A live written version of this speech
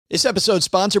This episode is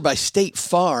sponsored by State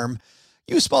Farm.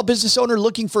 You a small business owner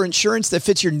looking for insurance that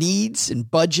fits your needs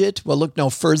and budget? Well, look no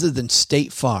further than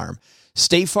State Farm.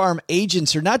 State Farm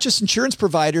agents are not just insurance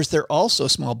providers, they're also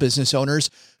small business owners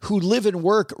who live and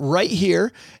work right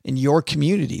here in your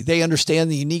community. They understand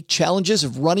the unique challenges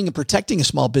of running and protecting a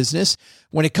small business.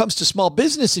 When it comes to small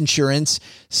business insurance,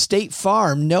 State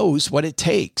Farm knows what it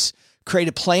takes. Create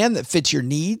a plan that fits your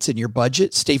needs and your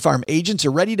budget. State Farm agents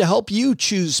are ready to help you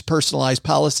choose personalized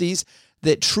policies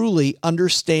that truly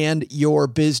understand your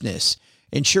business.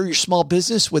 Insure your small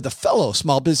business with a fellow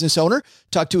small business owner.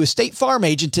 Talk to a State Farm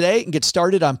agent today and get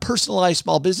started on personalized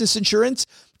small business insurance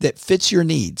that fits your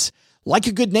needs. Like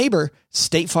a good neighbor,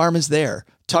 State Farm is there.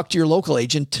 Talk to your local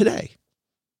agent today.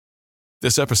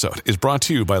 This episode is brought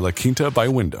to you by La Quinta by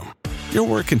Wyndham. Your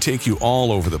work can take you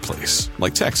all over the place,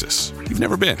 like Texas. You've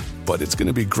never been, but it's going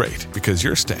to be great because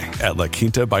you're staying at La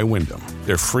Quinta by Wyndham.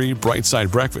 Their free Bright Side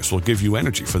breakfast will give you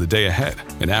energy for the day ahead.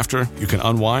 And after, you can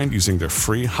unwind using their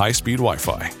free high-speed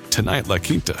Wi-Fi. Tonight, La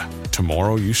Quinta.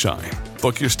 Tomorrow, you shine.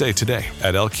 Book your stay today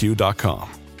at LQ.com.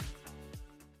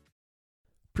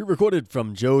 Pre-recorded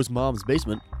from Joe's mom's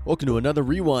basement, welcome to another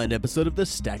Rewind episode of the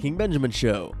Stacking Benjamin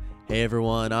Show. Hey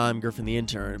everyone, I'm Griffin the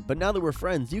Intern, but now that we're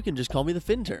friends, you can just call me the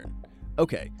Fintern.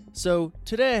 Okay, so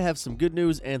today I have some good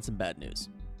news and some bad news.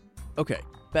 Okay,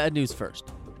 bad news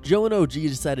first. Joe and OG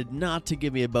decided not to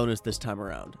give me a bonus this time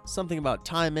around. Something about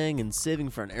timing and saving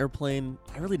for an airplane.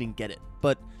 I really didn't get it.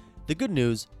 But the good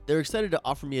news, they're excited to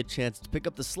offer me a chance to pick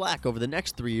up the slack over the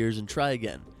next 3 years and try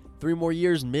again. 3 more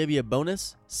years and maybe a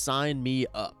bonus? Sign me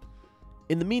up.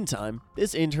 In the meantime,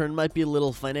 this intern might be a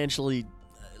little financially,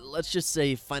 let's just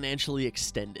say financially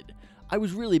extended. I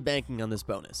was really banking on this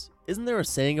bonus. Isn't there a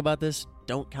saying about this?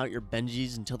 Don't count your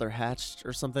Benjis until they're hatched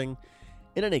or something?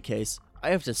 In any case, I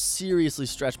have to seriously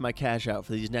stretch my cash out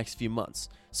for these next few months.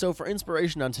 So for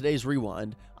inspiration on today's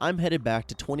Rewind, I'm headed back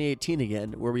to 2018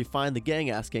 again, where we find the gang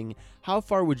asking, how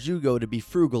far would you go to be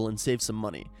frugal and save some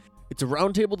money? It's a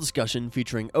roundtable discussion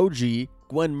featuring OG,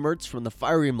 Gwen Mertz from the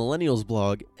Fiery Millennials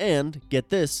blog, and, get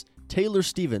this, Taylor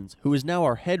Stevens, who is now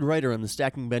our head writer on the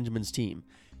Stacking Benjamins team.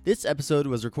 This episode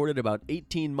was recorded about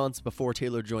 18 months before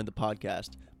Taylor joined the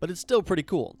podcast, but it's still pretty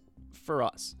cool. For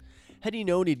us. Had he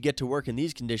known he'd get to work in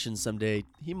these conditions someday,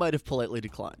 he might have politely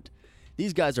declined.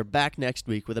 These guys are back next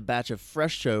week with a batch of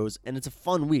fresh shows, and it's a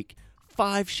fun week.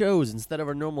 5 shows instead of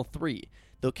our normal 3.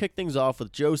 They'll kick things off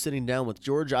with Joe sitting down with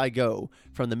George I Go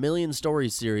from the Million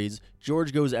Stories series,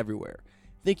 George Goes Everywhere.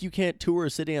 Think you can't tour a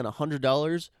city on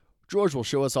 $100? George will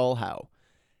show us all how.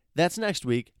 That's next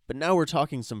week, but now we're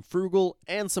talking some frugal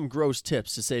and some gross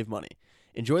tips to save money.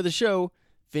 Enjoy the show.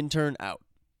 Fintern out.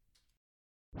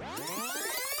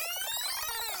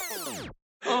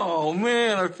 Oh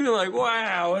man, I feel like,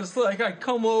 wow, it's like I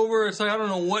come over, it's like I don't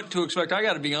know what to expect. I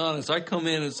gotta be honest, I come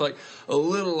in, it's like a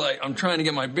little like I'm trying to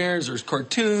get my bearings, there's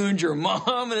cartoons, your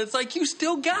mom, and it's like you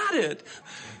still got it.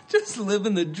 Just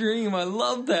living the dream, I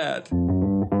love that.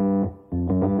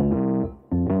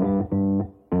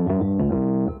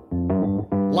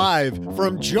 Live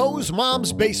from Joe's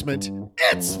mom's basement,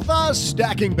 it's the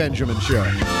Stacking Benjamin Show.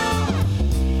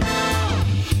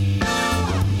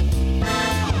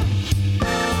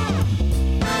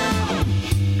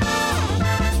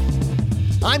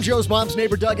 I'm Joe's mom's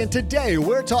neighbor, Doug, and today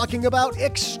we're talking about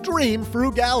extreme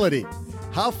frugality.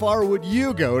 How far would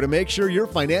you go to make sure your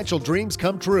financial dreams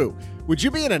come true? Would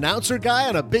you be an announcer guy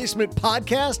on a basement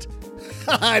podcast?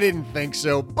 I didn't think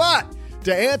so, but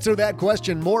to answer that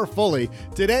question more fully,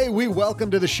 today we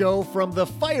welcome to the show from the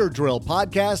Fire Drill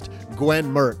podcast, Gwen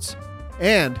Mertz.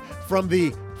 And from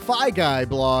the Fi Guy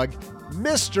blog,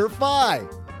 Mr. Fi,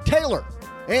 Taylor.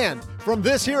 And from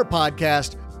this here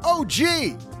podcast,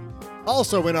 OG.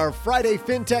 Also in our Friday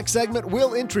FinTech segment,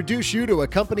 we'll introduce you to a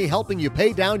company helping you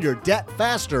pay down your debt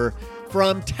faster.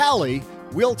 From Tally,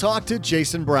 we'll talk to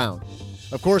Jason Brown.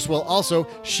 Of course, we'll also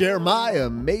share my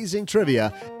amazing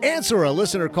trivia, answer a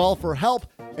listener call for help,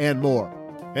 and more.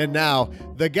 And now,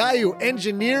 the guy who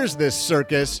engineers this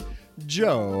circus,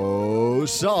 Joe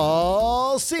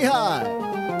Saul-Sehy.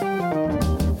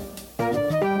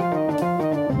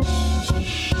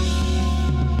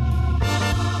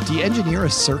 Do you engineer a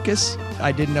circus?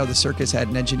 I didn't know the circus had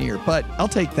an engineer, but I'll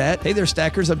take that. Hey there,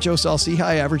 Stackers. I'm Joe Saul-Sehy,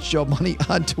 Average Joe Money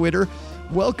on Twitter.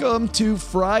 Welcome to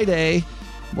Friday,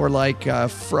 more like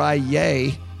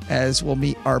Fry-yay, as we'll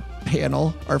meet our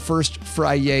panel, our first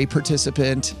Fry-yay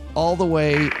participant, all the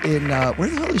way in, where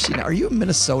the hell is she now? Are you in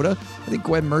Minnesota? I think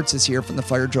Gwen Mertz is here from the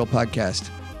Fire Drill podcast.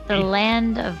 The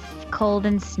land of cold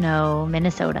and snow,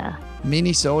 Minnesota.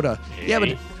 Minnesota. Yeah,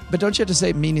 but don't you have to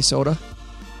say Minnesota?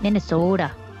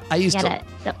 Minnesota. I used to.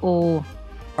 The O.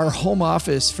 our home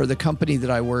office for the company that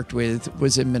I worked with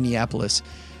was in Minneapolis,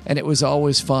 and it was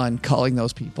always fun calling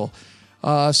those people.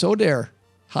 So there,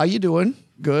 how you doing?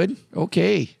 Good?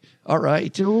 Okay. All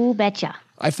right. You betcha.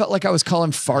 I felt like I was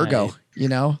calling Fargo,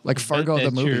 like Fargo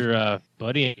the movie. Your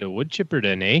buddy, the wood chipper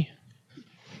then, eh?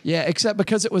 Yeah, except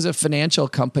because it was a financial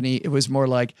company, it was more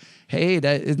like, hey,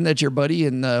 isn't that your buddy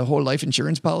in the whole life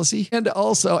insurance policy? And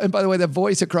also, and by the way, the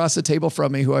voice across the table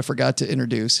from me, who I forgot to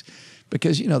introduce,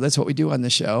 because, that's what we do on the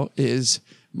show, is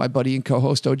my buddy and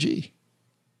co-host OG.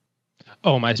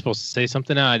 Oh, am I supposed to say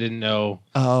something now? I didn't know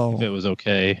if it was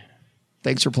okay.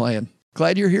 Thanks for playing.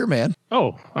 Glad you're here, man.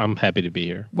 Oh, I'm happy to be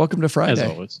here. Welcome to Friday. As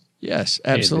always. Yes,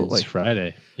 absolutely. It's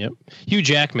Friday. Yep. Hugh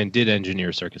Jackman did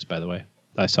engineer Circus, by the way.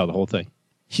 I saw the whole thing.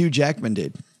 Hugh Jackman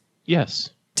did. Yes.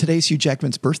 Today's Hugh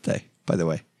Jackman's birthday, by the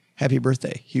way. Happy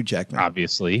birthday, Hugh Jackman.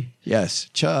 Obviously. Yes.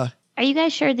 Cha. Are you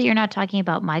guys sure that you're not talking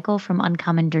about Michael from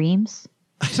Uncommon Dreams?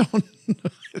 I don't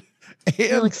know.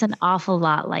 He looks an awful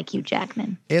lot like Hugh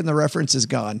Jackman. And the reference is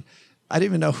gone. I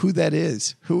didn't even know who that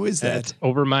is. Who is that? That's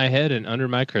over my head and under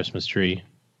my Christmas tree.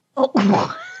 Oh,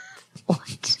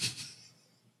 what?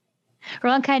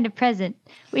 Wrong kind of present.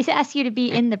 We ask you to be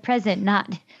in the present,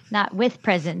 not with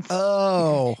presents.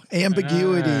 Oh,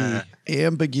 ambiguity.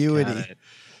 Ambiguity. Okay.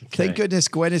 Thank goodness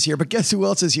Gwen is here. But guess who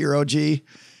else is here, OG?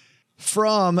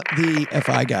 From the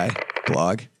FI Guy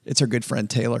blog. It's our good friend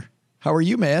Taylor. How are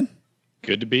you, man?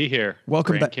 Good to be here.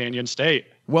 Welcome Grand back. Canyon State.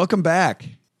 Welcome back.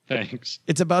 Thanks.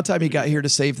 It's about time you got here to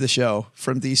save the show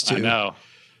from these two. I know.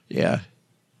 Yeah.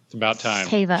 It's about time.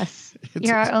 Save us.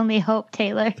 You're our only hope,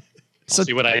 Taylor. So,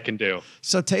 See what I can do.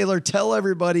 So Taylor, tell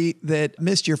everybody that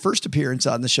missed your first appearance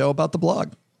on the show about the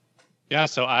blog. Yeah,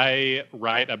 so I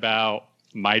write about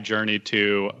my journey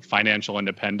to financial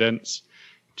independence,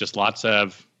 just lots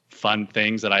of fun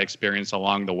things that I experienced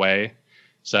along the way.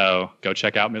 So go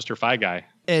check out Mr. Fi Guy.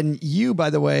 And you, by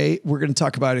the way, we're going to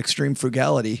talk about extreme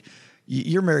frugality.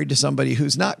 You're married to somebody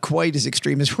who's not quite as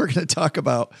extreme as we're going to talk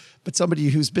about, but somebody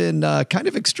who's been kind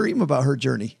of extreme about her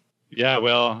journey. Yeah,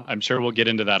 well, I'm sure we'll get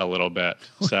into that a little bit.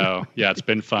 So yeah, it's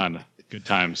been fun. Good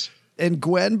times. And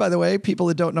Gwen, by the way, people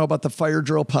that don't know about the Fire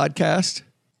Drill podcast,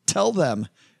 tell them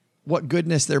what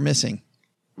goodness they're missing.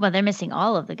 Well, they're missing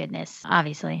all of the goodness,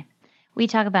 obviously. We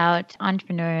talk about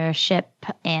entrepreneurship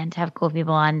and have cool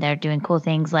people on there doing cool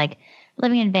things like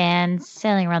living in vans,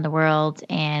 sailing around the world,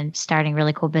 and starting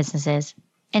really cool businesses,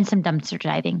 and some dumpster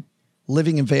diving.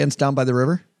 Living in vans down by the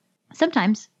river?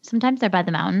 Sometimes they're by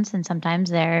the mountains, and sometimes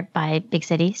they're by big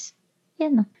cities. Yeah,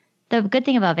 no. The good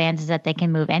thing about vans is that they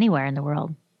can move anywhere in the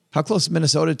world. How close is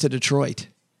Minnesota to Detroit?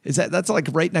 That's like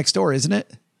right next door, isn't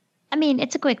it? I mean,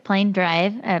 it's a quick plane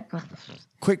drive.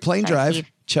 Quick plane Sorry, drive.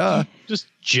 Steve. Cha. Just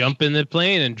jump in the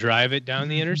plane and drive it down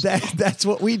the interstate. That's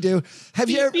what we do. Have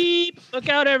you ever? Beep. Look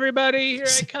out, everybody. Here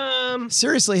I come.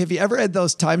 Seriously, have you ever had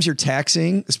those times you're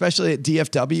taxing, especially at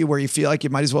DFW, where you feel like you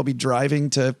might as well be driving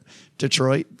to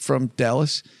Detroit from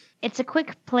Dallas? It's a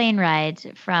quick plane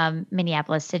ride from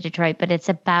Minneapolis to Detroit, but it's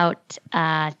about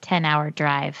a 10-hour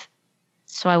drive.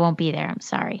 So I won't be there. I'm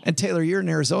sorry. And Taylor, you're in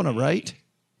Arizona, right?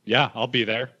 Yeah, I'll be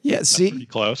there. Yeah, That's see? pretty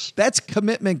close. That's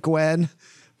commitment, Gwen.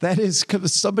 That is,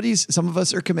 some of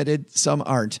us are committed, some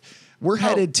aren't. We're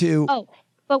headed to... Oh,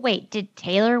 but wait, did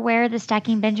Taylor wear the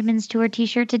Stacking Benjamins tour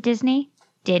t-shirt to Disney?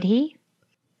 Did he?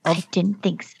 I didn't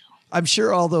think so. I'm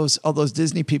sure all those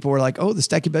Disney people were like, oh, the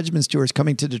Stacking Benjamins tour is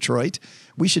coming to Detroit.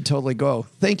 We should totally go.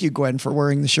 Thank you, Gwen, for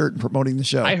wearing the shirt and promoting the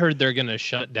show. I heard they're going to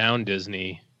shut down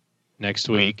Disney next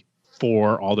week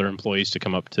for all their employees to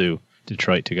come up to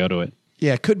Detroit to go to it.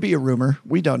 Yeah, it could be a rumor.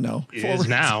 We don't know. It is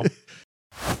now.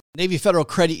 Navy Federal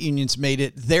Credit Unions made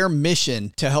it their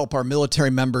mission to help our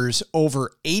military members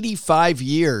over 85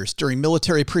 years. During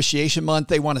Military Appreciation Month,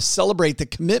 they want to celebrate the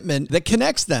commitment that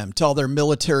connects them to all their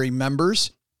military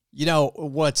members. You know,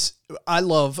 what I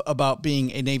love about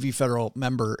being a Navy Federal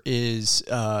member is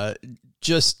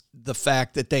just the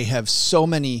fact that they have so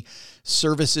many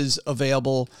services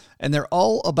available, and they're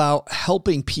all about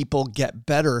helping people get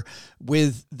better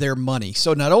with their money.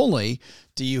 So not only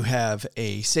do you have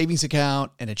a savings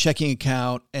account and a checking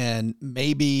account and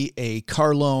maybe a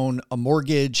car loan, a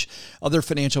mortgage, other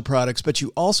financial products, but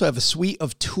you also have a suite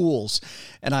of tools.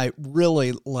 And I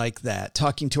really like that.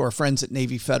 Talking to our friends at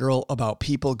Navy Federal about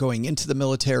people going into the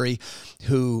military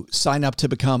who sign up to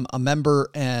become a member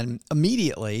and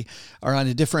immediately are on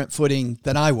a different footing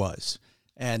than I was.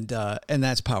 And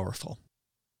that's powerful.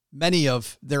 Many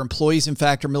of their employees, in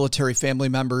fact, are military family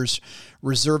members,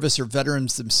 reservists, or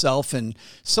veterans themselves. And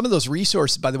some of those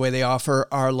resources, by the way, they offer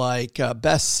are like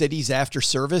best cities after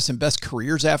service and best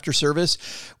careers after service,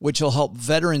 which will help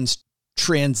veterans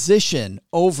transition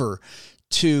over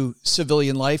to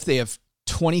civilian life. They have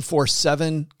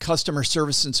 24/7 customer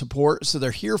service and support. So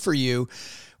they're here for you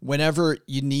whenever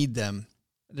you need them.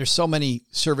 There's so many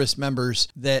service members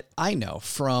that I know,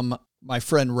 from my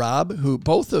friend Rob, who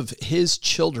both of his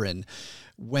children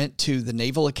went to the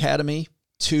Naval Academy,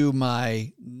 to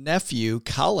my nephew,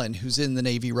 Colin, who's in the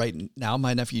Navy right now,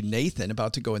 my nephew, Nathan,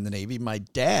 about to go in the Navy, my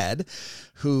dad,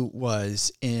 who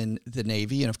was in the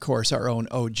Navy, and of course, our own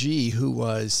OG, who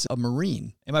was a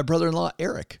Marine, and my brother-in-law,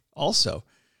 Eric, also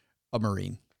a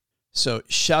Marine. So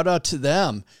shout out to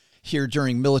them here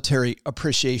during Military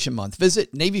Appreciation Month.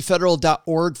 Visit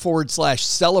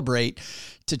NavyFederal.org/celebrate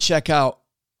to check out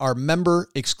our member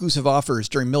exclusive offers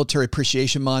during Military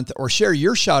Appreciation Month, or share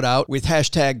your shout out with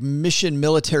hashtag Mission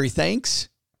Military Thanks,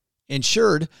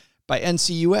 insured by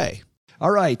NCUA. All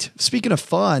right. Speaking of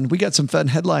fun, we got some fun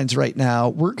headlines right now.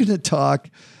 We're going to talk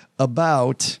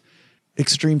about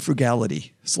extreme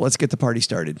frugality. So let's get the party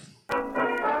started.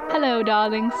 Hello,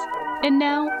 darlings. And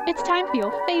now it's time for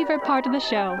your favorite part of the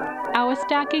show, our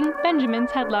Stacking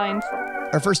Benjamin's headlines.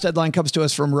 Our first headline comes to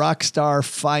us from Rockstar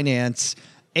Finance.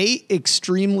 8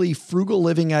 extremely frugal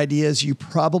living ideas you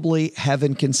probably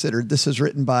haven't considered. This is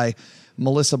written by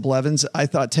Melissa Blevins. I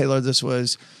thought, Taylor, this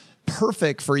was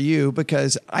perfect for you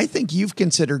because I think you've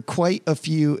considered quite a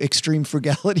few extreme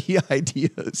frugality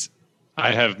ideas.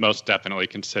 I have most definitely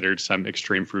considered some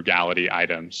extreme frugality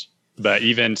items, but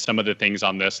even some of the things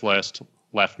on this list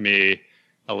left me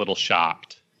a little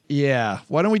shocked. Yeah.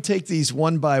 Why don't we take these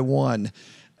one by one?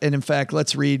 And in fact,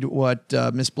 let's read what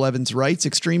Ms. Blevins writes.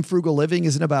 Extreme frugal living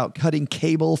isn't about cutting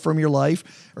cable from your life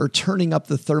or turning up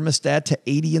the thermostat to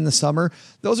 80 in the summer.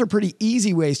 Those are pretty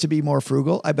easy ways to be more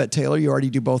frugal. I bet, Taylor, you already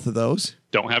do both of those.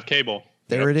 Don't have cable.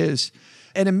 There it is.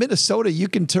 And in Minnesota, you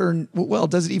can turn, well,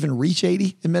 does it even reach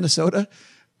 80 in Minnesota?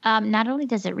 Not only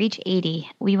does it reach 80,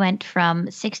 we went from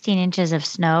 16 inches of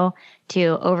snow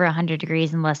to over 100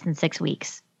 degrees in less than 6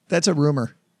 weeks. That's a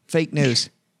rumor. Fake news.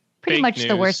 Pretty Fake much news.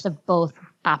 The worst of both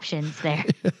options there.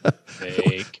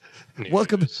 Fake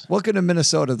news. Welcome to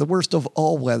Minnesota, the worst of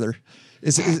all weather.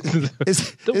 Is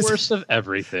The worst of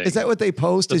everything. Is that what they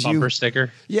post the as bumper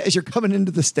sticker? Yeah, as you're coming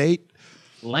into the state?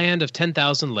 Land of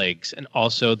 10,000 lakes and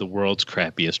also the world's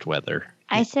crappiest weather.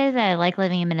 I say that I like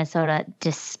living in Minnesota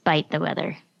despite the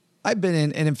weather. I've been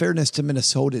in, and in fairness to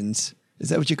Minnesotans, is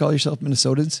that what you call yourself,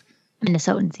 Minnesotans?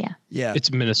 Minnesotans, yeah. Yeah. It's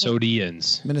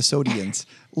Minnesotians. Minnesotians.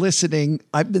 Listening,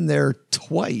 I've been there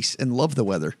twice and love the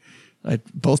weather.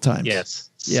 Both times.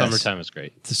 Yes. Yes. Summertime is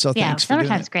great. So Yeah, thanks for doing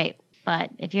summertime's it. great. But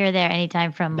if you're there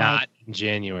anytime from Not in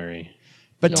January.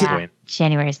 But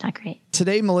January's not great.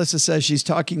 today, Melissa says she's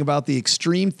talking about the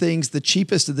extreme things the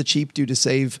cheapest of the cheap do to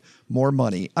save more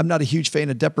money. I'm not a huge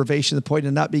fan of deprivation, the point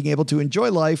of not being able to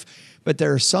enjoy life, but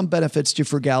there are some benefits to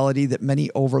frugality that many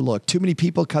overlook. Too many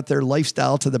people cut their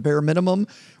lifestyle to the bare minimum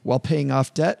while paying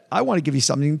off debt. I want to give you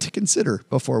something to consider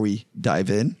before we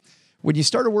dive in. When you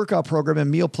start a workout program and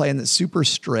meal plan that's super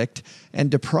strict and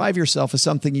deprive yourself of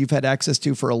something you've had access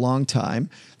to for a long time,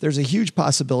 there's a huge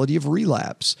possibility of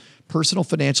relapse. Personal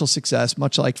financial success,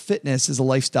 much like fitness, is a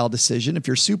lifestyle decision. If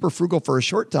you're super frugal for a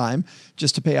short time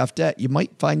just to pay off debt, you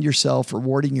might find yourself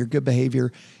rewarding your good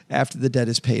behavior after the debt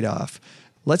is paid off.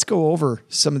 Let's go over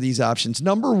some of these options.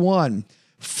 Number 1,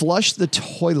 flush the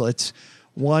toilets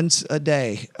once a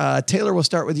day. Taylor, we'll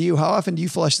start with you. How often do you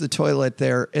flush the toilet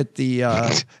there at the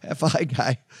FI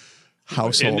guy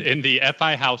household? In the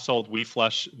FI household, we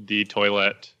flush the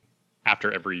toilet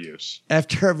after every use.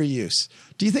 After every use.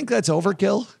 Do you think that's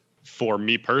overkill? For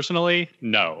me personally,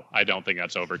 no, I don't think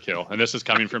that's overkill. And this is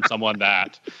coming from someone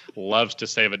that loves to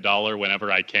save $1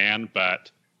 whenever I can. But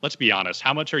let's be honest,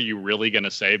 how much are you really going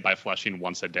to save by flushing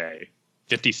once a day?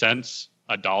 50 cents,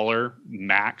 $1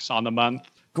 max on the month?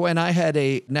 Gwen, I had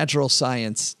a natural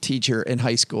science teacher in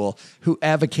high school who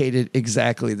advocated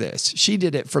exactly this. She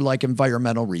did it for like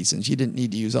environmental reasons. You didn't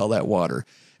need to use all that water.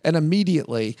 And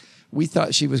immediately we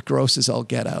thought she was gross as all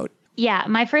get out. Yeah,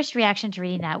 my first reaction to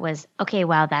reading that was, okay,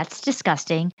 wow, that's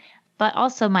disgusting. But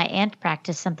also my aunt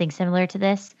practiced something similar to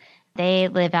this. They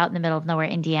live out in the middle of nowhere,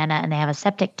 Indiana, and they have a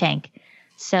septic tank.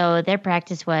 So their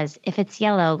practice was, if it's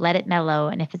yellow, let it mellow.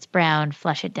 And if it's brown,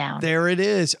 flush it down. There it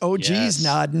is. OG's Yes.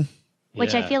 nodding.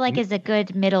 Which I feel like is a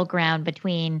good middle ground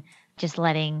between just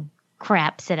letting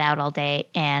crap sit out all day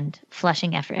and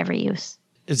flushing after every use.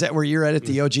 Is that where you're at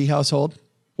the OG household?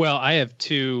 Well, I have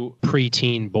 2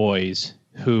 preteen boys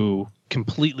who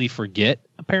completely forget,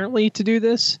 apparently, to do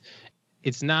this.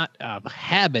 It's not a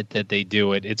habit that they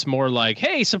do it. It's more like,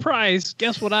 hey, surprise,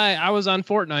 guess what? I was on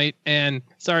Fortnite, and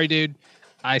sorry, dude,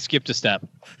 I skipped a step.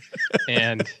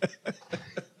 And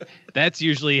that's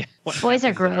usually what Boys are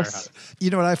happens in our gross. house. You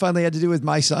know what I finally had to do with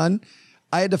my son?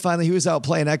 I had to finally, he was out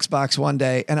playing Xbox one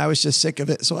day and I was just sick of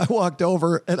it. So I walked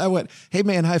over and I went, hey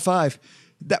man, high five.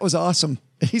 That was awesome.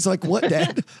 And he's like, what,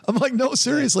 Dad? I'm like, no,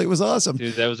 seriously, it was awesome.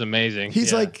 Dude, that was amazing.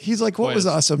 He's like, what was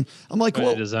awesome? I'm like,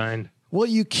 well, design. Well,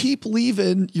 you keep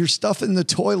leaving your stuff in the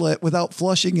toilet without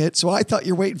flushing it. So I thought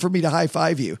you're waiting for me to high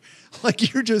five you.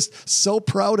 Like you're just so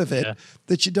proud of it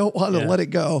that you don't want to let it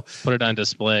go. Put it on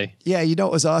display. Yeah. You know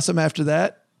what was awesome after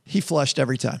that? He flushed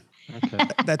every time. Okay.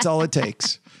 That's all it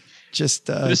takes. Just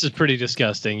this is pretty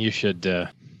disgusting. You should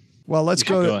well, let's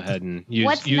go ahead and use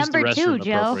What's the number restroom 2,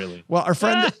 Joe? appropriately. Well, our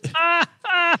friend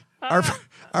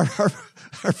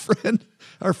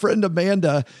our friend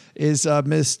Amanda is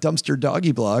Miss Dumpster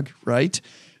Doggy Blog, right?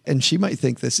 And she might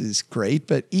think this is great,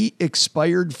 but eat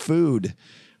expired food.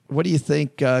 What do you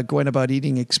think going about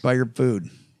eating expired food?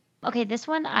 Okay, this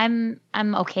one I'm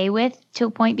okay with to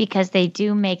a point because they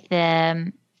do make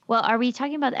the. Well, are we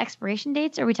talking about the expiration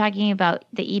dates or are we talking about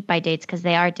the eat by dates? Because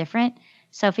they are different.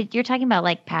 So if you're talking about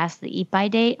like past the eat by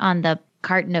date on the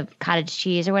carton of cottage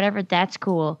cheese or whatever, that's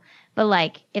cool. But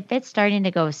like if it's starting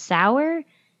to go sour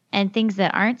and things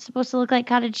that aren't supposed to look like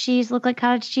cottage cheese look like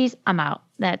cottage cheese, I'm out.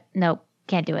 Nope,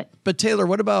 can't do it. But Taylor,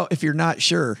 what about if you're not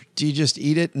sure? Do you just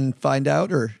eat it and find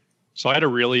out or? So I had a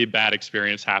really bad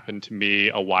experience happen to me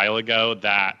a while ago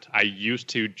that I used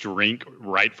to drink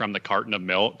right from the carton of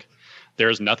milk.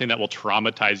 There's nothing that will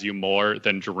traumatize you more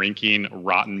than drinking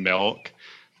rotten milk.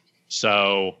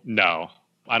 So no,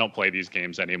 I don't play these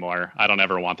games anymore. I don't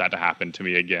ever want that to happen to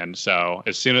me again. So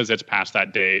as soon as it's past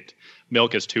that date,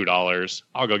 milk is $2.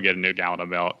 I'll go get a new gallon of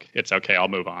milk. It's okay. I'll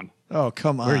move on. Oh,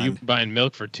 come on. Where are you buying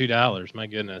milk for $2? My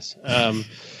goodness.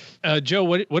 Joe,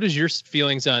 what is your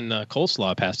feelings on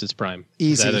coleslaw past its prime?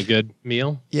 Easy. Is that a good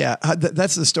meal? Yeah,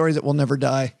 that's the story that will never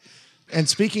die. And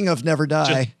speaking of never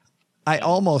die, I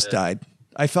almost died.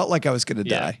 I felt like I was going to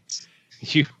die.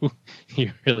 You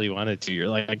really wanted to. You're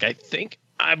like, I think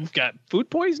I've got food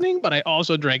poisoning, but I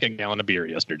also drank a gallon of beer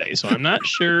yesterday, so I'm not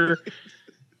sure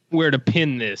where to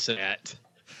pin this at.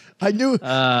 I knew.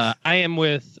 I'm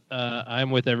with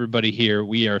everybody here.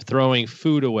 We are throwing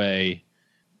food away,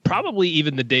 probably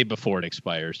even the day before it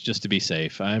expires, just to be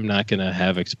safe. I'm not going to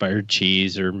have expired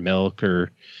cheese or milk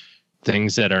or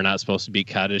things that are not supposed to be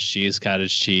cottage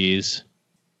cheese.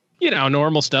 You know,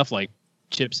 normal stuff like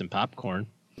chips and popcorn.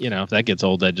 You know, if that gets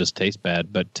old, that just tastes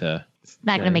bad. But it's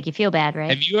not going to make you feel bad, right?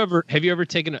 Have you ever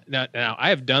taken now I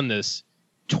have done this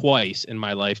twice in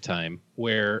my lifetime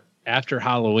where after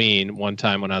Halloween, one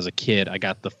time when I was a kid, I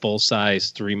got the full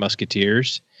size Three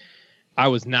Musketeers. I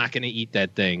was not going to eat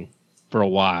that thing for a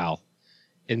while.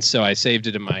 And so I saved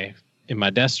it in my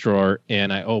desk drawer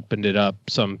and I opened it up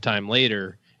sometime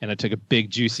later and I took a big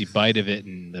juicy bite of it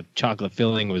and the chocolate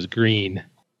filling was green,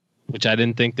 which I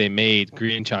didn't think they made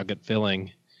green chocolate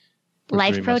filling.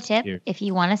 Life pro tip, if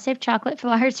you want to save chocolate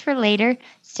bars for later,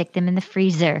 stick them in the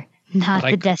freezer, not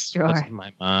the desk drawer.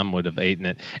 My mom would have eaten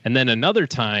it. And then another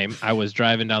time I was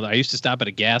driving down I used to stop at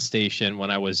a gas station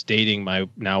when I was dating my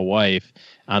now wife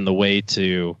on the way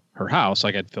to her house.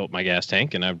 Like I'd fill up my gas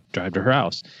tank and I'd drive to her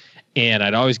house. And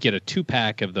I'd always get a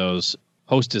 2-pack of those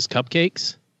Hostess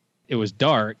cupcakes. It was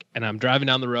dark and I'm driving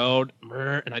down the road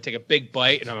and I take a big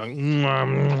bite and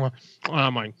I'm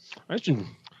like, that's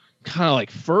kind of like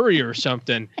furry or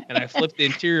something. And I flipped the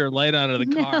interior light on of the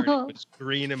car and it was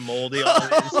green and moldy on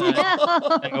the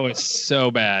inside. And it was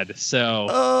so bad.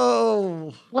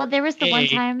 So, well, there was the one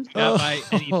time. Not buy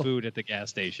any food at the gas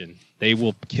station. They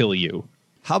will kill you.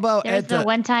 How about there was the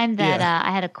one time that I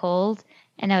had a cold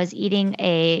and I was eating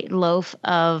a loaf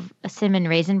of cinnamon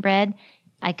raisin bread.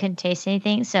 I couldn't taste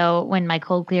anything. So when my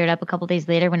cold cleared up a couple days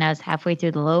later, when I was halfway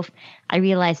through the loaf, I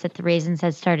realized that the raisins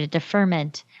had started to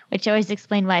ferment, which always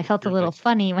explained why I felt a little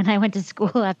funny when I went to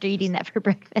school after eating that for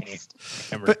breakfast.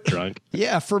 But drunk.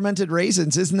 Yeah, fermented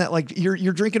raisins. Isn't that like you're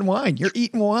drinking wine? You're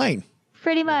eating wine.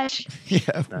 Pretty much.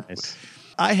 Yeah. Nice.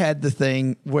 I had the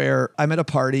thing where I'm at a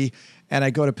party and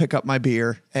I go to pick up my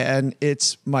beer and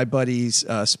it's my buddy's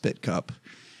spit cup.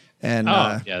 And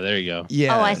yeah, there you go.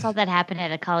 Yeah. Oh, I saw that happen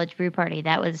at a college brew party.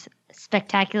 That was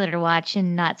spectacular to watch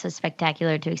and not so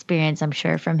spectacular to experience, I'm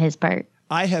sure, from his part.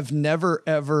 I have never,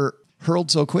 ever hurled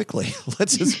so quickly.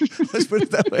 Let's put it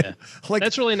that way. Yeah. Like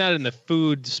that's really not in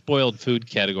the spoiled food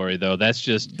category, though. That's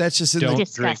just in don't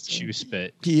the drink chew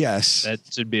spit. Yes.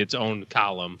 That should be its own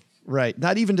column. Right.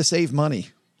 Not even to save money.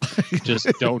 Just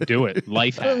don't do it.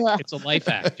 Life hack. It's a life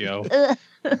hack, Joe.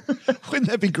 Wouldn't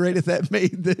that be great if that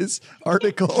made this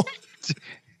article?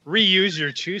 Reuse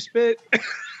your chew spit.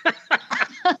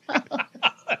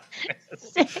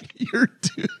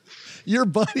 Your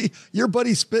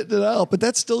buddy spitting it out, but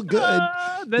that's still good.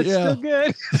 That's still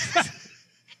good.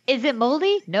 Is it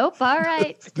moldy? Nope. All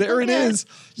right. There it is.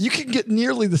 You can get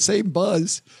nearly the same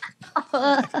buzz.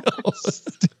 It's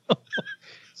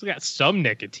got some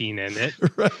nicotine in it.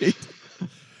 Right.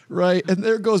 Right. And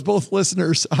there goes both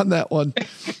listeners on that one.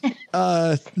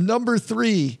 Number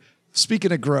 3,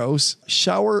 speaking of gross,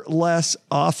 shower less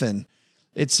often.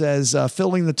 It says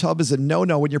filling the tub is a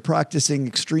no-no when you're practicing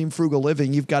extreme frugal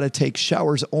living. You've got to take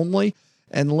showers only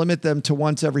and limit them to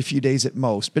once every few days at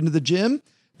most. Been to the gym?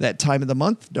 That time of the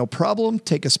month, no problem.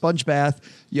 Take a sponge bath.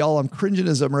 Y'all, I'm cringing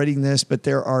as I'm writing this, but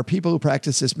there are people who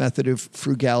practice this method of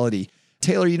frugality.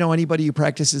 Taylor, you know anybody who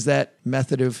practices that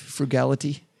method of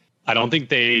frugality? I don't think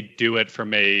they do it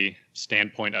from a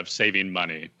standpoint of saving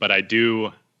money, but I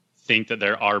do think that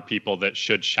there are people that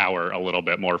should shower a little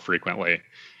bit more frequently.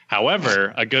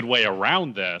 However, a good way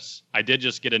around this, I did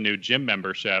just get a new gym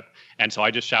membership, and so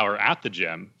I just shower at the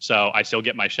gym. So I still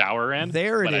get my shower in,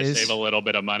 but I save a little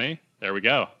bit of money. There we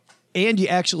go. And you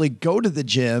actually go to the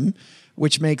gym,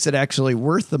 which makes it actually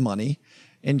worth the money,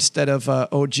 instead of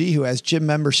OG, who has gym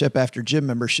membership after gym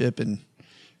membership and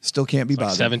still can't be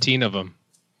bothered. 17 of them.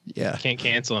 Yeah. Can't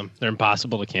cancel them. They're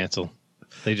impossible to cancel.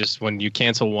 They just, when you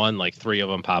cancel one, like 3 of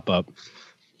them pop up.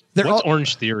 What's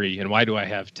Orange Theory, and why do I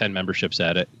have 10 memberships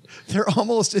at it? They're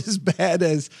almost as bad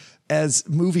as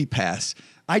Movie Pass.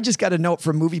 I just got a note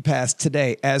from Movie Pass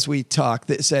today as we talk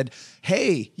that said,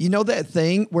 hey, you know that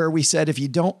thing where we said if you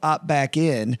don't opt back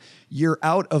in, you're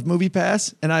out of Movie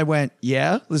Pass? And I went,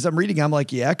 yeah. As I'm reading, I'm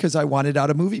like, yeah, because I wanted out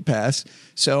of Movie Pass.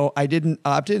 So I didn't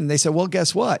opt in. And they said, well,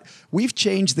 guess what? We've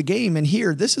changed the game. And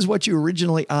here, this is what you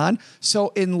originally on.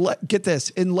 So get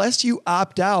this, unless you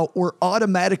opt out, we're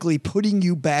automatically putting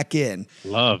you back in.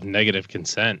 Love negative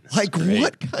consent. Like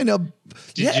what kind of...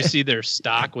 Did you see their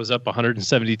stock was up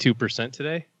 172%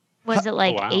 today? Was it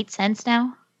like 8 cents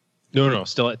now? No,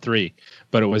 still at 3,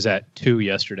 but it was at 2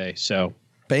 yesterday. So,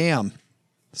 bam,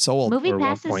 sold. Movie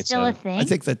Pass is still a thing. I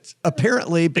think that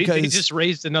apparently because they just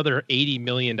raised another $80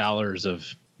 million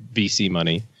of VC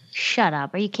money. Shut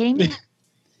up! Are you kidding me?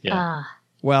 Yeah.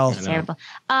 Well, that's terrible.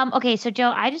 Okay, so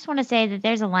Joe, I just want to say that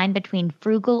there's a line between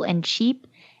frugal and cheap,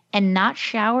 and not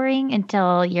showering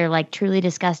until you're like truly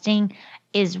disgusting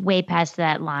is way past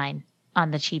that line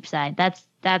on the cheap side.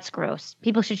 That's gross.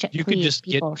 People should you could just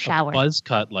get shower. A buzz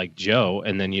cut like Joe,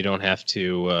 and then you don't have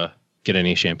to get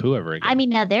any shampoo ever again. I mean,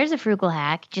 now there's a frugal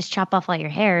hack. Just chop off all your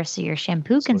hair so your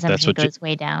shampoo consumption goes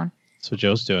way down. That's what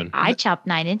Joe's doing. I chopped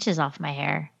 9 inches off my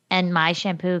hair, and my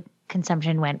shampoo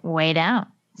consumption went way down.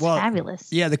 It's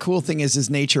fabulous. Yeah, the cool thing is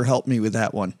nature helped me with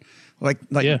that one. Like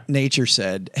nature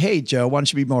said, hey, Joe, why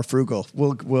don't you be more frugal?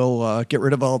 We'll get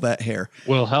rid of all that hair.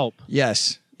 We'll help.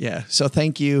 Yes. Yeah. So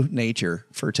thank you, nature,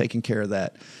 for taking care of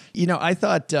that. You know, I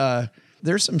thought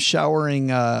there's some showering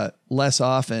less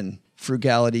often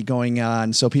frugality going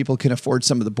on so people can afford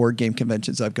some of the board game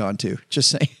conventions I've gone to.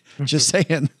 Just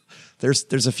saying.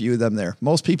 There's a few of them there.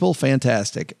 Most people,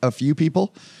 fantastic. A few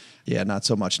people, yeah, not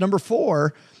so much. Number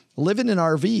 4, live in an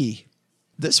RV.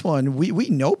 This one, we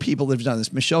know people that have done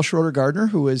this. Michelle Schroeder-Gardner,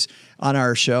 who is on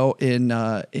our show in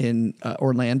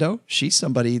Orlando, she's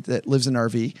somebody that lives in an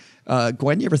RV.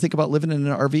 Gwen, you ever think about living in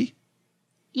an RV?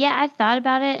 Yeah, I've thought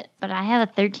about it, but I have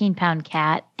a 13-pound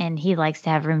cat, and he likes to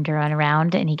have room to run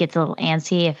around, and he gets a little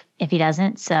antsy if he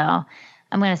doesn't. So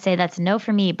I'm going to say that's a no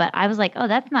for me. But I was like, oh,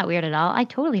 that's not weird at all. I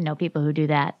totally know people who do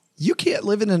that. You can't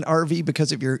live in an RV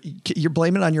because of you're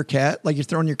blaming on your cat? Like you're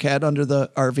throwing your cat under the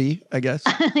RV, I guess?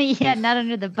 Yeah, not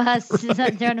under the bus.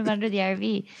 Not throwing him under the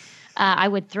RV. I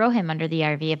would throw him under the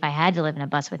RV if I had to live in a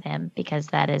bus with him because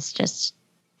that is just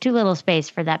too little space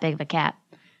for that big of a cat.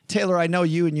 Taylor, I know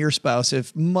you and your spouse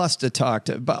must have talked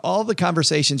about all the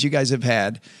conversations you guys have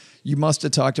had. You must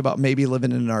have talked about maybe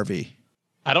living in an RV.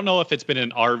 I don't know if it's been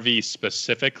an RV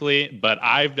specifically, but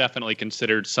I've definitely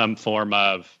considered some form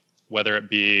of, whether it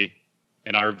be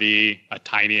an RV, a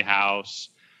tiny house,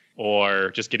 or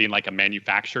just getting like a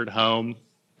manufactured home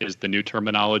is the new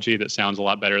terminology that sounds a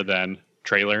lot better than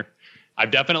trailer.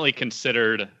 I've definitely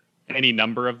considered any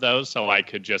number of those so I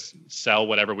could just sell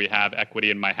whatever we have equity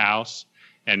in my house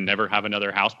and never have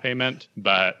another house payment.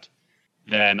 But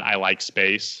then I like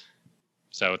space.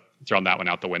 So throwing that one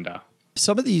out the window.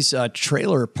 Some of these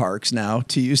trailer parks now,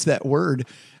 to use that word,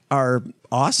 are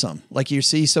awesome. Like you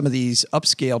see some of these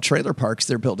upscale trailer parks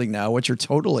they're building now, which are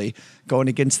totally going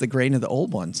against the grain of the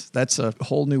old ones. That's a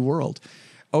whole new world.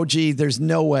 OG, there's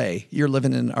no way you're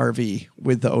living in an RV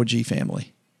with the OG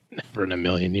family. Never in a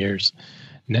million years.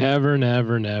 Never.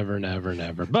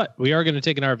 But we are going to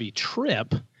take an RV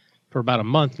trip for about a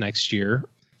month next year.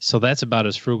 So that's about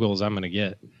as frugal as I'm going to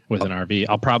get with an RV.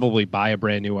 I'll probably buy a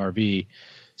brand new RV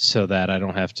so that I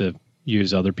don't have to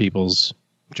use other people's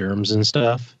germs and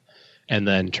stuff. and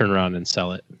then turn around and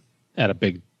sell it at a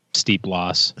big steep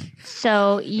loss.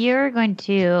 So you're going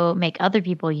to make other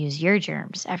people use your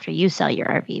germs after you sell your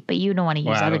RV, but you don't want to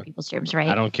use other people's germs, right?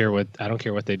 I don't care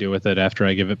what they do with it after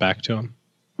I give it back to them.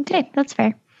 Okay, that's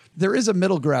fair. There is a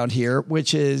middle ground here,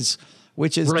 which is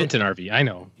rent an RV. I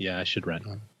know. Yeah, I should rent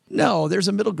one. No, there's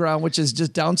a middle ground, which is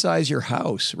just downsize your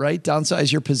house, right?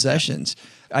 Downsize your possessions.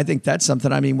 I think that's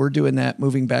something. I mean, we're doing that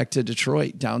moving back to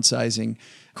Detroit, downsizing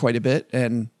quite a bit.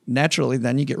 And naturally,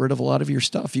 then you get rid of a lot of your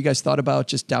stuff. You guys thought about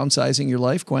just downsizing your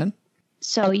life, Gwen?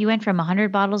 So you went from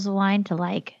 100 bottles of wine to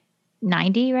like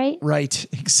 90, right? Right,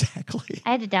 exactly.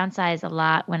 I had to downsize a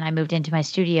lot when I moved into my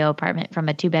studio apartment from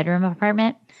a 2-bedroom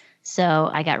apartment. So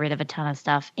I got rid of a ton of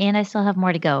stuff, and I still have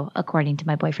more to go, according to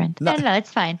my boyfriend. No,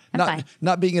 it's fine. I'm fine.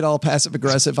 Not being at all passive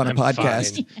aggressive on a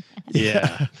podcast.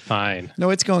 Yeah, fine.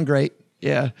 No, it's going great.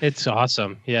 Yeah. It's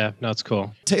awesome. Yeah, no, it's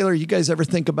cool. Taylor, you guys ever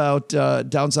think about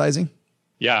downsizing?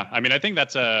 Yeah, I mean, I think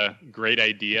that's a great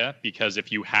idea because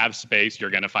if you have space,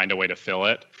 you're going to find a way to fill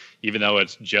it. Even though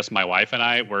it's just my wife and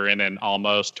I, we're in an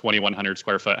almost 2,100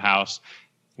 square foot house.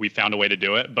 We found a way to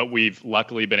do it, but we've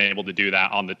luckily been able to do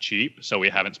that on the cheap. So we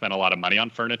haven't spent a lot of money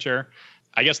on furniture.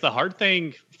 I guess the hard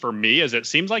thing for me is it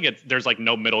seems like there's like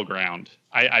no middle ground.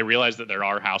 I realize that there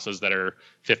are houses that are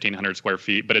 1,500 square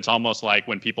feet, but it's almost like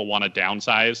when people want to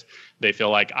downsize, they feel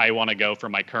like I want to go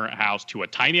from my current house to a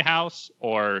tiny house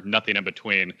or nothing in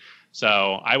between.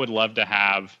 So I would love to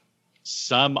have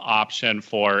some option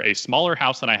for a smaller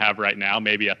house than I have right now,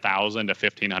 maybe 1,000 to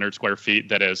 1,500 square feet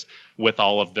that is with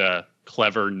all of the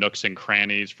clever nooks and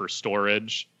crannies for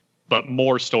storage, but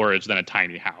more storage than a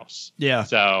tiny house. Yeah.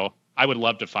 So I would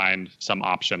love to find some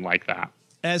option like that.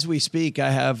 As we speak, I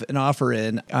have an offer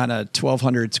in on a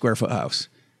 1,200 square foot house,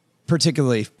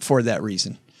 particularly for that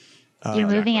reason. You're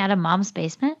moving out of mom's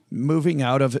basement? Moving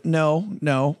out of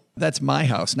no, that's my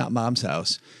house, not mom's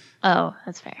house. Oh,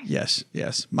 that's fair. Yes.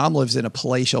 Mom lives in a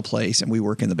palatial place and we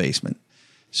work in the basement.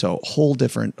 So whole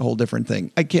different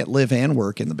thing. I can't live and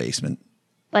work in the basement.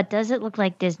 But does it look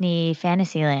like Disney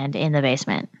Fantasyland in the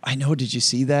basement? I know. Did you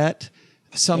see that?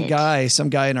 Some guy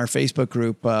in our Facebook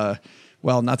group,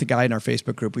 well, not the guy in our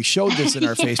Facebook group. We showed this in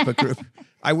our Facebook group.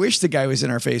 I wish the guy was in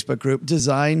our Facebook group,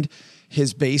 designed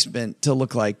his basement to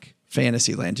look like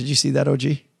Fantasyland. Did you see that, OG?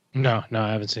 No,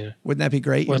 I haven't seen it. Wouldn't that be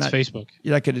great? What's Facebook?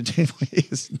 You're not going to do it. He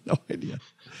has no idea.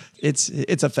 It's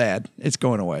a fad. It's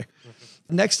going away.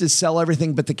 Next is sell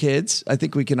everything but the kids. I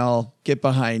think we can all get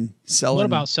behind selling. What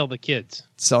about sell the kids?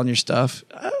 Selling your stuff.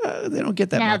 They don't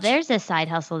get that now, much. Now, there's a side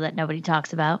hustle that nobody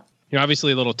talks about. You know,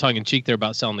 obviously a little tongue-in-cheek there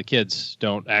about selling the kids.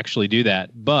 Don't actually do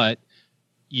that. But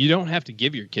you don't have to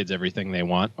give your kids everything they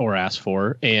want or ask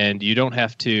for. And you don't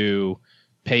have to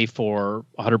pay for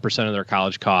 100% of their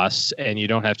college costs. And you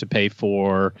don't have to pay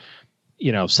for,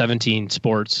 17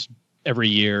 sports every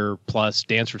year plus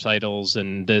dance recitals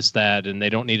and this, that, and they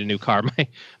don't need a new car. My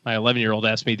 11-year-old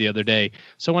asked me the other day,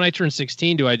 so when I turn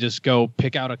 16, do I just go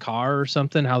pick out a car or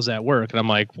something? How's that work? And I'm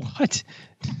like, what?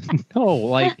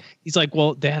 No, he's like,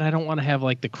 well, Dad, I don't want to have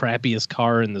the crappiest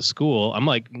car in the school. I'm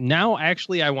like, now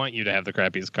actually I want you to have the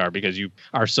crappiest car because you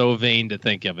are so vain to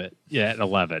think of it at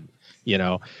 11,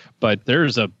 but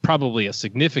there's probably a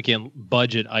significant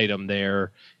budget item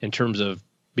there in terms of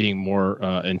being more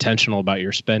intentional about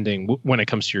your spending when it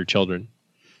comes to your children.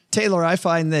 Taylor, I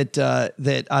find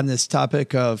that on this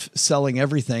topic of selling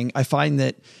everything, I find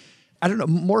that, I don't know,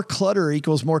 more clutter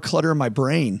equals more clutter in my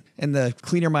brain. And the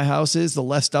cleaner my house is, the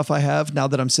less stuff I have now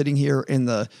that I'm sitting here in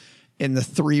the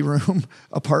 3-room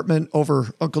apartment over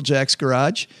Uncle Jack's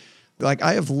garage.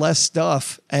 I have less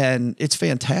stuff and it's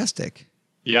fantastic.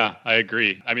 Yeah, I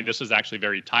agree. I mean, this is actually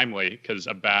very timely because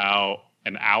about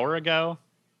an hour ago,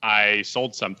 I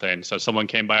sold something. So someone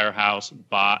came by our house,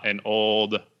 bought an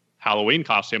old Halloween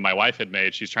costume my wife had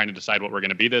made. She's trying to decide what we're going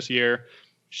to be this year.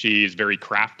 She's very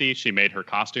crafty. She made her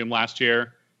costume last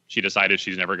year. She decided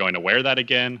she's never going to wear that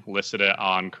again, listed it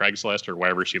on Craigslist or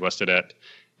wherever she listed it,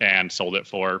 and sold it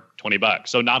for $20.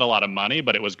 So not a lot of money,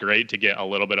 but it was great to get a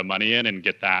little bit of money in and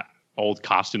get that old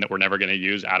costume that we're never going to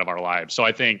use out of our lives. So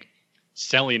I think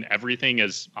selling everything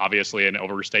is obviously an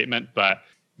overstatement, but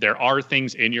there are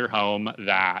things in your home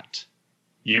that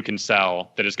you can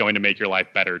sell that is going to make your life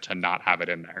better to not have it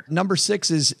in there. Number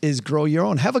 6 is grow your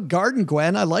own. Have a garden,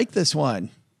 Gwen. I like this one.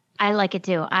 I like it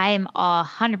too. I'm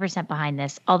 100% behind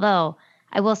this. Although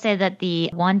I will say that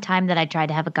the one time that I tried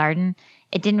to have a garden,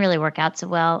 it didn't really work out so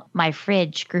well. My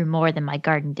fridge grew more than my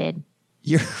garden did.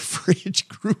 Your fridge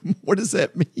grew? What does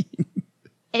that mean?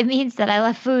 It means that I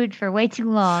left food for way too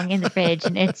long in the fridge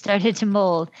and it started to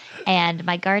mold. And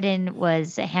my garden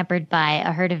was hampered by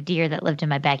a herd of deer that lived in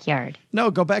my backyard.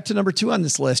 No, go back to number 2 on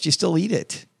this list. You still eat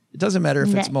it. It doesn't matter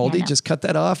if it's moldy. No. Just cut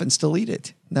that off and still eat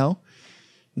it. No?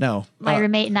 No. My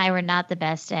roommate and I were not the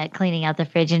best at cleaning out the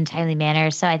fridge in a timely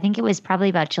manner. So I think it was probably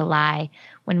about July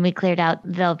when we cleared out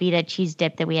Velveeta cheese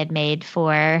dip that we had made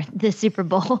for the Super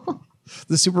Bowl.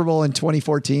 The Super Bowl in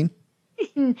 2014?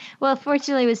 Well,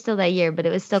 fortunately, it was still that year, but it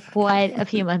was still quite a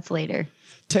few months later.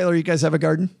 Taylor, you guys have a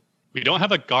garden? We don't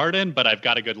have a garden, but I've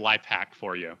got a good life hack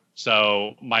for you.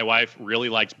 So my wife really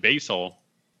likes basil.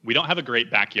 We don't have a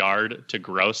great backyard to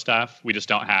grow stuff. We just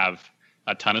don't have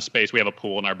a ton of space. We have a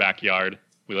pool in our backyard.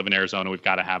 We live in Arizona. We've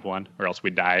got to have one or else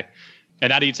we'd die.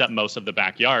 And that eats up most of the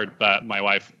backyard. But my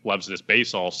wife loves this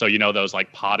basil. So, those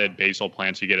like potted basil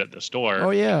plants you get at the store. Oh,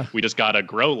 yeah. We just got a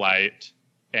grow light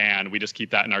and we just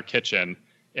keep that in our kitchen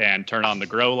and turn on the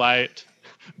grow light.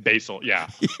 Basil, yeah.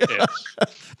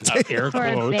 It's air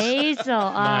For quotes.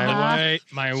 basil.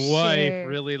 My wife Sure.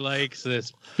 really likes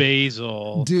this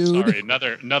basil. Dude.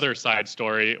 Sorry, another side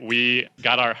story. We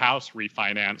got our house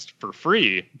refinanced for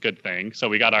free. Good thing. So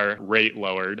we got our rate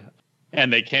lowered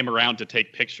and they came around to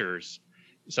take pictures.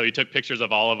 So he took pictures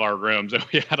of all of our rooms and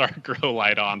we had our grow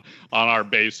light on our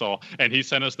basil. And he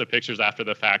sent us the pictures after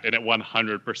the fact. And it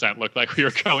 100% looked like we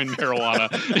were growing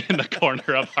marijuana in the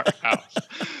corner of our house.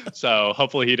 So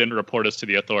hopefully he didn't report us to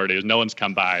the authorities. No one's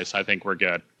come by. So I think we're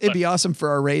good. It'd be awesome for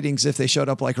our ratings if they showed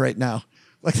up like right now.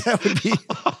 Like that would be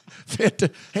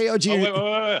fantastic. Hey, OG,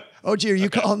 wait. OG, are you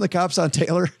calling the cops on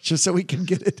Taylor just so we can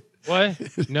get it? What?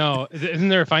 No. Isn't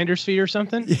there a finder's fee or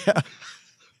something? Yeah.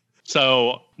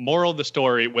 So moral of the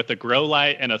story, with a grow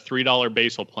light and a $3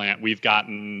 basil plant, we've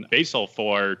gotten basil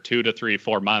for 2 to 3,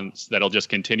 4 months that'll just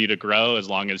continue to grow as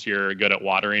long as you're good at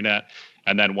watering it.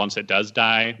 And then once it does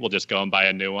die, we'll just go and buy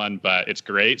a new one. But it's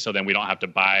great. So then we don't have to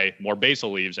buy more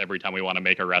basil leaves every time we want to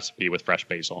make a recipe with fresh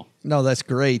basil. No, that's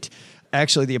great.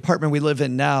 Actually, the apartment we live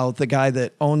in now, the guy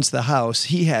that owns the house,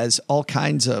 he has all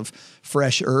kinds of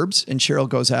fresh herbs. And Cheryl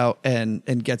goes out and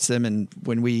gets them. And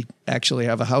when we actually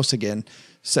have a house again,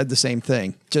 said the same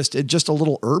thing. Just a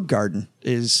little herb garden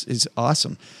is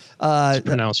awesome. It's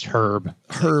pronounced herb.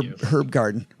 Herb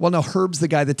garden. Well, no, Herb's the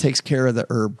guy that takes care of the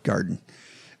herb garden.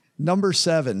 Number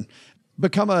 7,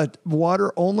 become a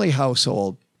water-only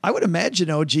household. I would imagine,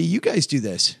 OG, you guys do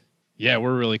this. Yeah,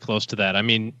 we're really close to that. I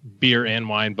mean, beer and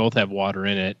wine both have water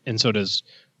in it, and so does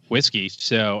whiskey.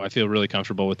 So I feel really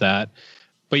comfortable with that.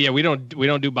 But yeah, we don't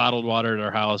do bottled water at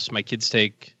our house. My kids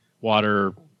take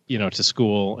water, to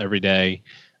school every day.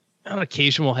 On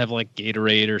occasion, we'll have like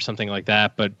Gatorade or something like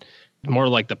that, but more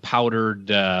like the powdered,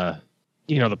 the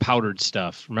powdered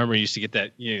stuff. Remember, you used to get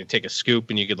that, take a scoop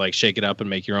and you could like shake it up and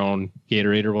make your own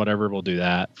Gatorade or whatever. We'll do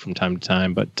that from time to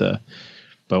time, but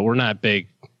we're not big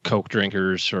Coke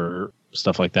drinkers or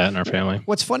stuff like that in our family.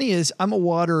 What's funny is I'm a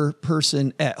water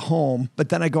person at home, but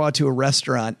then I go out to a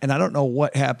restaurant and I don't know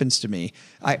what happens to me.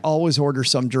 I always order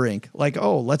some drink. Like,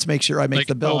 let's make sure I make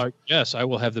the bill. Yes, I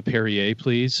will have the Perrier,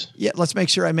 please. Yeah, let's make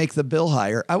sure I make the bill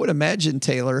higher. I would imagine,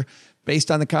 Taylor, based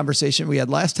on the conversation we had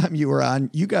last time you were on,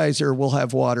 you guys will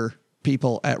have water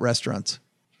people at restaurants.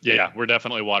 Yeah, we're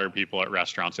definitely water people at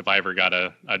restaurants. If I ever got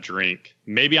a drink,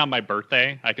 maybe on my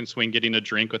birthday, I can swing getting a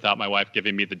drink without my wife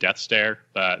giving me the death stare,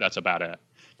 but that's about it.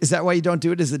 Is that why you don't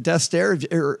do it as a death stare,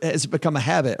 or has it become a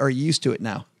habit? Or are you used to it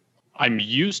now? I'm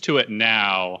used to it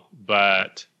now,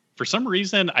 but for some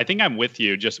reason, I think I'm with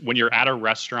you. Just when you're at a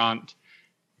restaurant,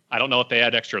 I don't know if they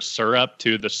add extra syrup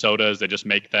to the sodas that just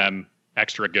make them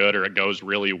extra good or it goes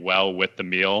really well with the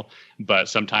meal. But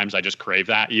sometimes I just crave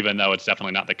that, even though it's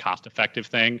definitely not the cost effective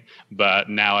thing. But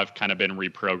now I've kind of been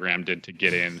reprogrammed into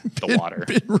getting the water.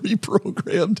 Been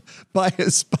reprogrammed by a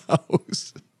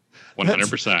spouse.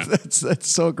 100%. That's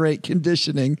so great.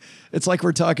 Conditioning. It's like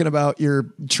we're talking about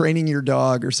you're training your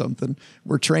dog or something.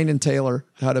 We're training Taylor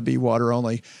how to be water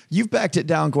only. You've backed it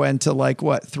down, Gwen, to like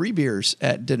what, 3 beers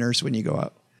at dinners when you go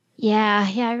out? Yeah,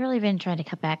 I've really been trying to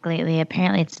cut back lately.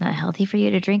 Apparently, it's not healthy for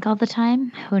you to drink all the time.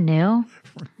 Who knew?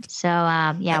 So,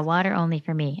 water only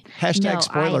for me. Hashtag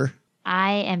spoiler.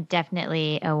 I am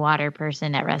definitely a water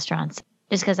person at restaurants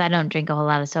just because I don't drink a whole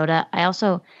lot of soda. I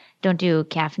also don't do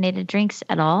caffeinated drinks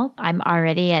at all. I'm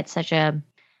already at such a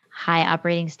high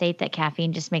operating state that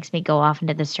caffeine just makes me go off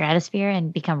into the stratosphere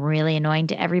and become really annoying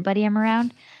to everybody I'm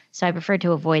around. So I prefer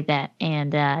to avoid that.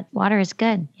 And water is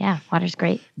good. Yeah, water's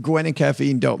great. Gwen and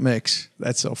caffeine don't mix.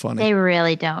 That's so funny. They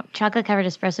really don't. Chocolate-covered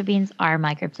espresso beans are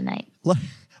my kryptonite.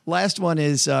 Last one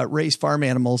is raise farm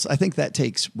animals. I think that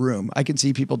takes room. I can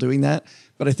see people doing that,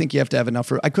 but I think you have to have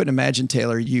enough room. I couldn't imagine,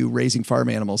 Taylor, you raising farm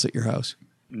animals at your house.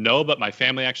 No, but my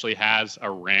family actually has a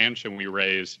ranch and we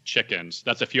raise chickens.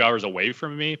 That's a few hours away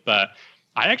from me, but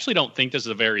I actually don't think this is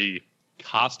a very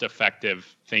cost-effective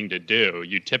thing to do.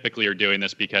 You typically are doing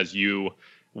this because you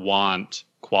want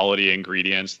quality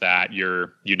ingredients that you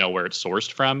know where it's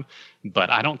sourced from. But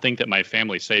I don't think that my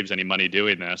family saves any money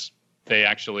doing this. They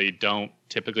actually don't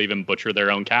typically even butcher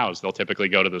their own cows. They'll typically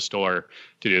go to the store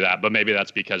to do that. But maybe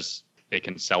that's because they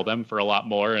can sell them for a lot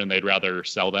more and they'd rather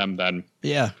sell them than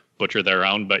butcher their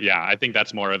own. But yeah, I think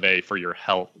that's more of a for your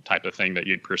health type of thing that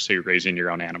you'd pursue raising your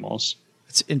own animals.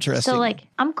 It's interesting. So like,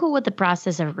 I'm cool with the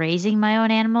process of raising my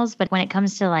own animals, but when it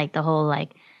comes to like the whole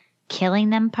like killing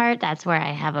them part, that's where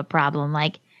I have a problem.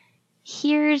 Like,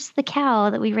 here's the cow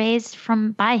that we raised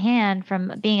by hand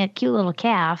from being a cute little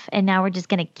calf, and now we're just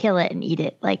gonna kill it and eat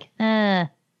it. Like,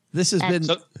 this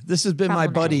has been my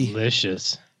buddy.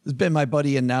 Delicious. It's been my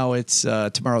buddy, and now it's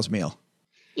tomorrow's meal.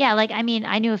 Yeah, like, I mean,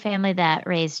 I knew a family that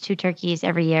raised 2 turkeys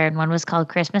every year, and one was called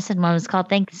Christmas and one was called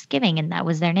Thanksgiving, and that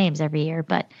was their names every year.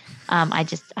 But I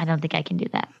don't think I can do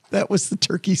that. That was the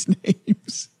turkeys'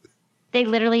 names. They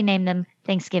literally named them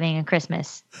Thanksgiving and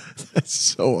Christmas. That's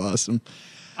so awesome.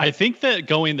 I think that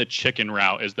going the chicken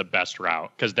route is the best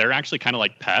route because they're actually kind of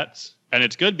like pets. And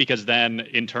it's good because then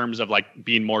in terms of like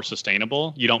being more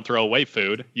sustainable, you don't throw away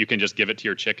food. You can just give it to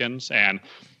your chickens. And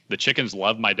the chickens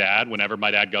love my dad. Whenever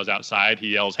my dad goes outside,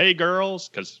 he yells, "Hey, girls,"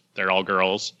 because they're all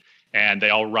girls. And they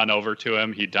all run over to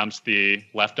him. He dumps the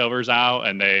leftovers out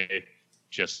and they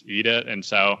just eat it. And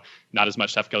so not as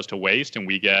much stuff goes to waste. And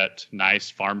we get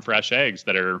nice farm fresh eggs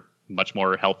that are much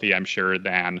more healthy, I'm sure,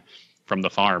 than from the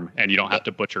farm. And you don't have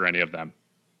to butcher any of them.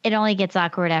 It only gets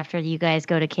awkward after you guys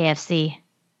go to KFC.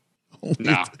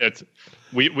 No, it's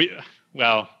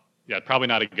probably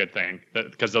not a good thing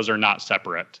because those are not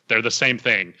separate. They're the same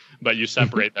thing, but you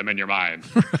separate them in your mind.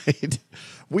 Right.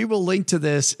 We will link to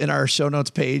this in our show notes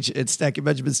page at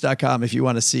stackingbenjamins.com if you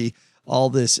want to see all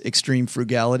this extreme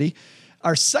frugality.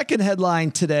 Our second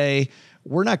headline today,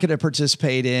 we're not going to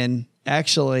participate in.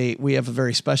 Actually, we have a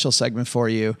very special segment for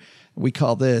you. We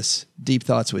call this Deep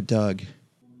Thoughts with Doug.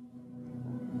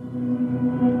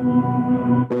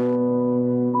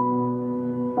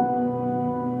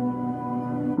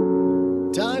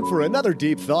 Time for another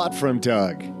deep thought from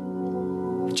Doug.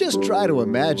 Just try to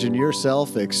imagine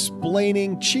yourself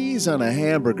explaining cheese on a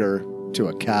hamburger to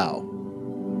a cow.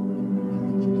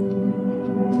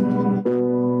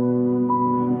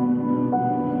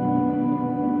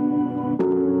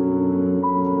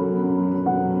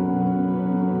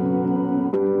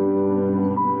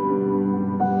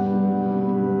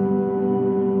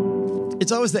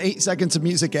 It's always the 8 seconds of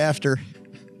music after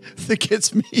that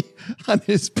gets me on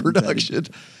his production.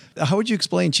 How would you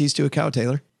explain cheese to a cow,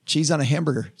 Taylor? Cheese on a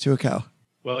hamburger to a cow.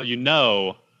 Well,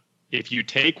 if you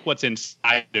take what's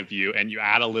inside of you and you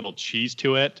add a little cheese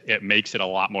to it, it makes it a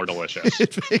lot more delicious.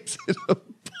 It makes it a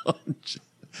punch.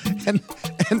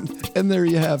 And there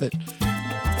you have it.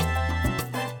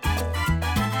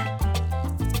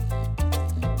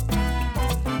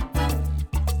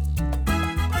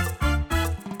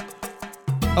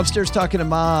 Upstairs Talking to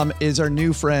Mom is our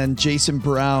new friend, Jason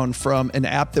Brown, from an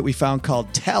app that we found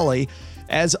called Tally.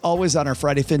 As always on our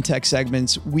Friday FinTech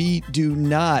segments, we do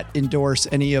not endorse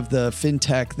any of the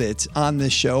FinTech that's on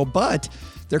this show, but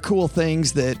they're cool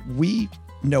things that we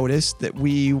noticed that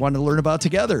we want to learn about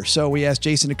together. So we asked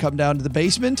Jason to come down to the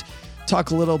basement,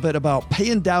 talk a little bit about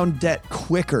paying down debt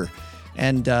quicker.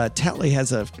 And Tally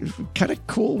has a kind of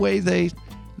cool way they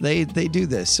do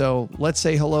this. So let's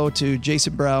say hello to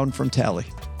Jason Brown from Tally.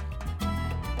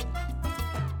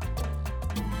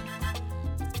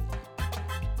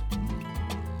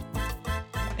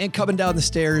 And coming down the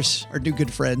stairs, our new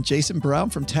good friend, Jason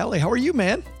Brown from Tally. How are you,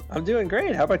 man? I'm doing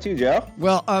great. How about you, Joe?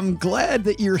 Well, I'm glad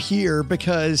that you're here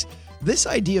because this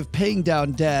idea of paying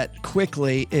down debt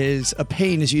quickly is a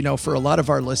pain, as you know, for a lot of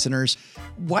our listeners.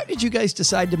 Why did you guys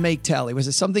decide to make Tally? Was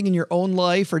it something in your own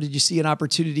life or did you see an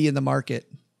opportunity in the market?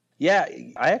 Yeah,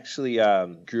 I actually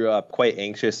grew up quite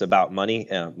anxious about money.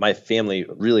 My family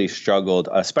really struggled,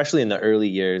 especially in the early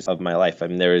years of my life. I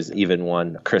mean, there was even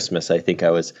one Christmas, I think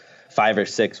I was 5 or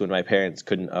 6 when my parents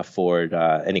couldn't afford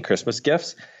any Christmas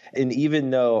gifts. And even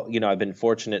though, I've been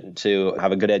fortunate to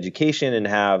have a good education and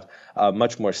have a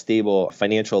much more stable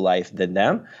financial life than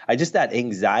them, that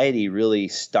anxiety really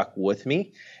stuck with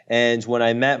me. And when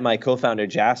I met my co-founder,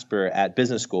 Jasper, at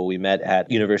business school, we met at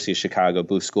University of Chicago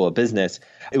Booth School of Business.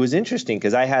 It was interesting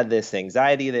because I had this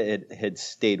anxiety that it had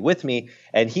stayed with me.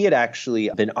 And he had actually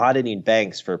been auditing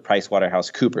banks for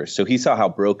PricewaterhouseCoopers. So he saw how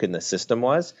broken the system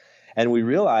was. And we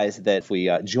realized that if we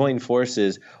joined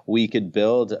forces, we could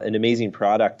build an amazing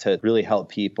product to really help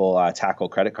people tackle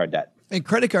credit card debt. And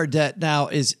credit card debt now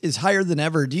is higher than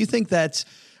ever. Do you think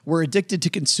we're addicted to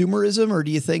consumerism, or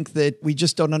do you think that we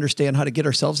just don't understand how to get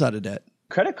ourselves out of debt?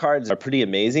 Credit cards are pretty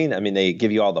amazing. I mean, they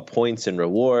give you all the points and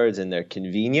rewards and they're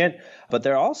convenient, but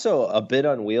they're also a bit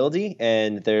unwieldy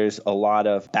and there's a lot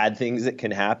of bad things that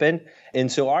can happen.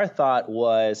 And so our thought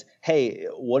was, hey,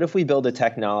 what if we build a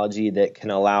technology that can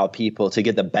allow people to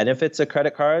get the benefits of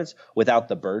credit cards without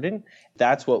the burden?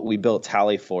 That's what we built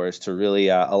Tally for, is to really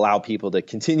allow people to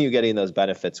continue getting those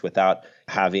benefits without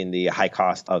having the high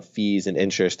cost of fees and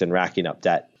interest and racking up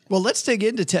debt. Well, let's dig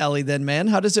into Tally then, man.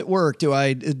 How does it work? Do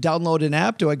I download an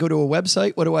app? Do I go to a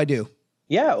website? What do I do?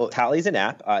 Yeah, well, Tally's an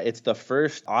app. It's the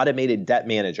first automated debt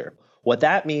manager. What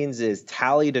that means is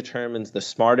Tally determines the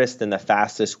smartest and the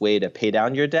fastest way to pay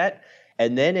down your debt,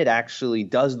 and then it actually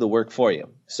does the work for you.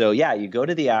 So yeah, you go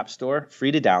to the App Store,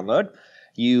 free to download.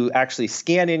 You actually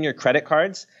scan in your credit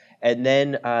cards, and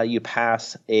then you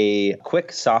pass a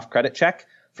quick soft credit check.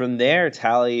 From there,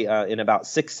 Tally, in about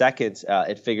 6 seconds,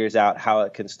 it figures out how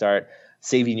it can start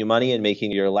saving you money and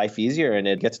making your life easier, and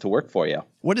it gets to work for you.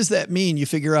 What does that mean? You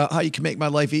figure out how you can make my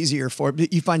life easier for me?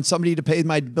 You find somebody to pay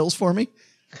my bills for me?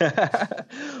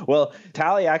 Well,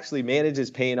 Tally actually manages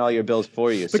paying all your bills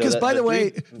for you. Because by the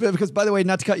way,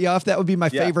 not to cut you off, that would be my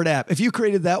favorite app. If you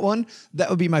created that one, that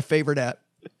would be my favorite app.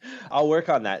 I'll work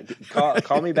on that.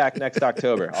 Call me back next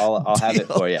October. I'll have it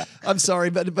for you. I'm sorry,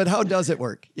 but how does it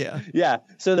work? Yeah.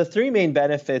 So the three main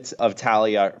benefits of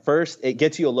Tally are, first, it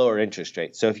gets you a lower interest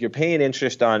rate. So if you're paying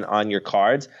interest on your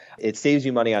cards, it saves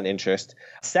you money on interest.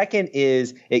 Second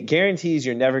is it guarantees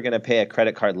you're never going to pay a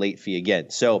credit card late fee again.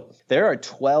 So there are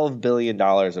 $12 billion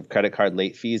of credit card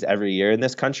late fees every year in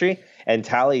this country. And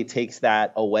Tally takes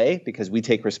that away because we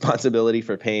take responsibility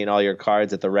for paying all your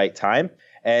cards at the right time.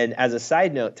 And as a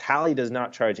side note, Tally does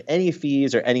not charge any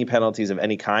fees or any penalties of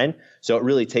any kind. So it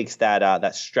really takes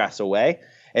that stress away.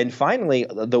 And finally,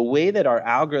 the way that our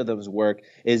algorithms work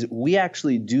is we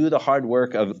actually do the hard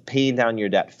work of paying down your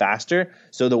debt faster.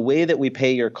 So the way that we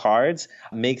pay your cards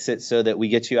makes it so that we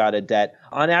get you out of debt.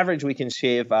 On average, we can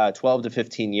shave 12 to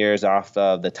 15 years off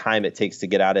of the time it takes to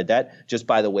get out of debt just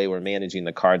by the way we're managing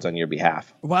the cards on your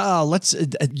behalf. Wow,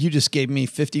 you just gave me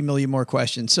 50 million more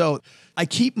questions. So I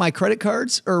keep my credit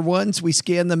cards, or once we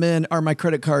scan them in, are my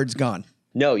credit cards gone?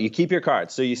 No, you keep your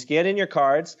cards. So you scan in your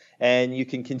cards and you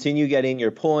can continue getting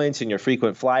your points and your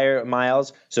frequent flyer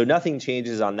miles. So nothing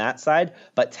changes on that side.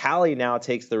 But Tally now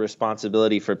takes the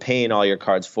responsibility for paying all your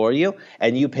cards for you,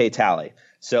 and you pay Tally.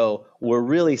 So we're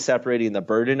really separating the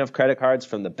burden of credit cards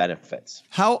from the benefits.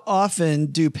 How often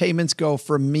do payments go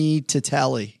from me to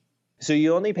Tally? So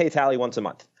you only pay Tally once a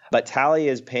month. But Tally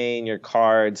is paying your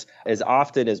cards as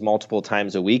often as multiple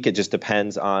times a week. It just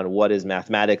depends on what is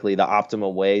mathematically the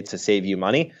optimal way to save you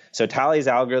money. So Tally's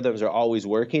algorithms are always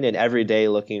working and every day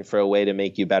looking for a way to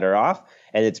make you better off.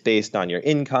 And it's based on your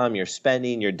income, your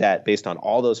spending, your debt, based on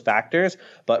all those factors.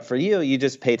 But for you, you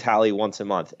just pay Tally once a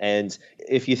month. And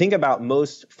if you think about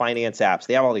most finance apps,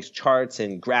 they have all these charts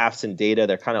and graphs and data.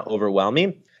 They're kind of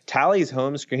overwhelming. Tally's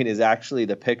home screen is actually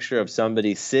the picture of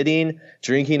somebody sitting,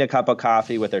 drinking a cup of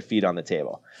coffee with their feet on the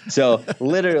table. So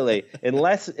literally,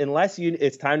 unless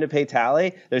it's time to pay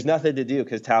Tally, there's nothing to do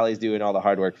because Tally's doing all the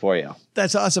hard work for you.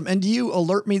 That's awesome. And do you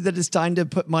alert me that it's time to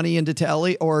put money into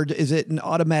Tally, or is it an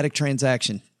automatic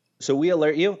transaction? So we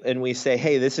alert you and we say,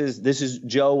 hey, this is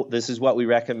Joe. This is what we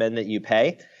recommend that you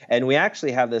pay. And we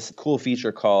actually have this cool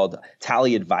feature called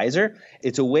Tally Advisor.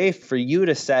 It's a way for you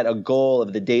to set a goal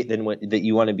of the date that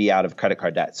you want to be out of credit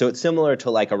card debt. So it's similar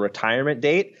to like a retirement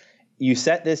date. You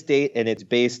set this date and it's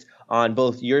based on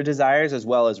both your desires as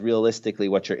well as realistically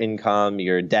what your income,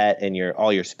 your debt, and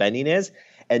all your spending is.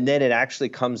 And then it actually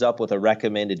comes up with a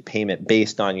recommended payment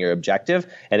based on your objective.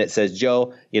 And it says,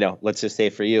 Joe, let's just say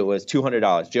for you, it was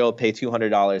 $200. Joe, pay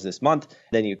 $200 this month.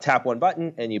 Then you tap one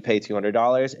button and you pay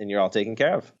 $200 and you're all taken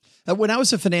care of. When I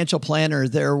was a financial planner,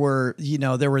 there were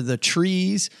the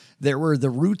trees, there were the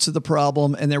roots of the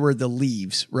problem, and there were the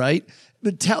leaves, right?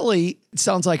 But Tally, it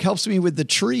sounds like, helps me with the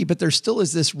tree, but there still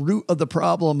is this root of the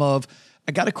problem of,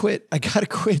 I got to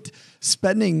quit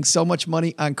spending so much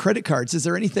money on credit cards. Is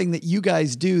there anything that you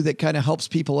guys do that kind of helps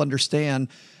people understand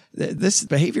that this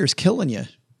behavior is killing you?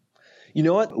 You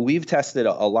know what? We've tested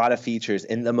a lot of features,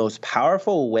 and the most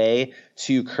powerful way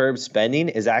to curb spending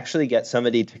is actually get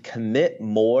somebody to commit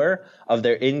more of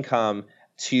their income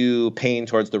to paying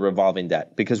towards the revolving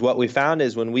debt. Because what we found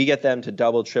is when we get them to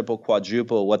double, triple,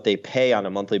 quadruple what they pay on a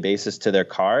monthly basis to their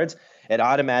cards, it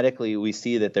automatically we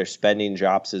see that their spending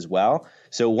drops as well.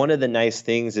 So one of the nice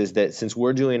things is that since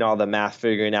we're doing all the math,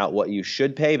 figuring out what you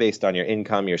should pay based on your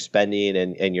income, your spending,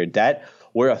 and your debt,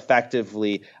 we're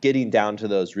effectively getting down to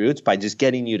those roots by just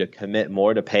getting you to commit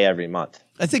more to pay every month.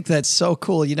 I think that's so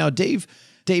cool. Dave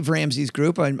Dave Ramsey's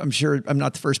group, I'm sure I'm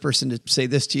not the first person to say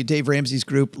this to you. Dave Ramsey's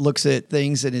group looks at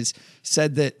things and has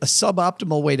said that a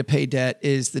suboptimal way to pay debt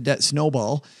is the debt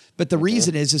snowball. But the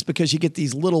reason is because you get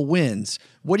these little wins.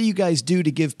 What do you guys do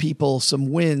to give people some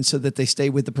wins so that they stay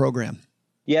with the program?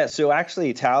 Yeah, so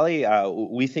actually, Tally,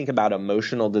 we think about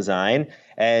emotional design,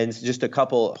 and just a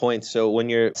couple points. So when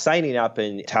you're signing up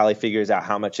and Tally figures out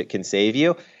how much it can save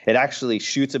you, it actually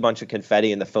shoots a bunch of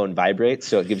confetti and the phone vibrates.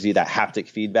 So it gives you that haptic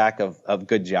feedback of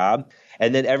good job.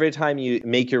 And then every time you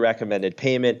make your recommended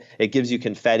payment, it gives you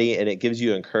confetti and it gives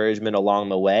you encouragement along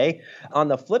the way. On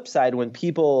the flip side, when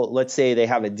people, let's say they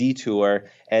have a detour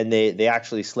and they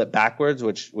actually slip backwards,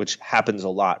 which happens a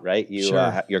lot, right?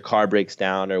 Your car breaks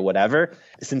down or whatever.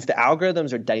 Since the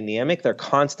algorithms are dynamic, they're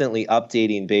constantly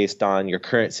updating based on your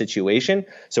current situation.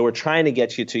 So we're trying to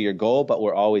get you to your goal, but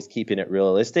we're always keeping it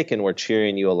realistic and we're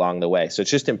cheering you along the way. So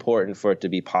it's just important for it to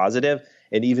be positive.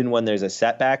 And even when there's a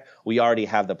setback, we already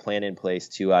have the plan in place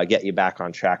to get you back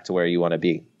on track to where you want to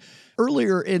be.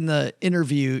 Earlier in the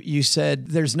interview, you said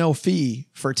there's no fee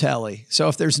for Tally. So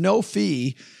if there's no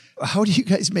fee, how do you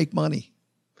guys make money?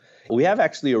 We have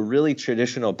actually a really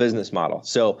traditional business model.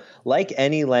 So like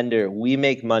any lender, we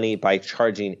make money by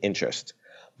charging interest.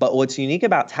 But what's unique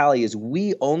about Tally is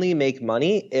we only make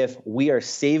money if we are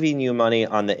saving you money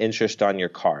on the interest on your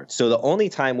card. So the only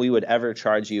time we would ever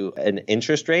charge you an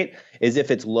interest rate is if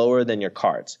it's lower than your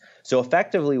cards. So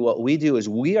effectively what we do is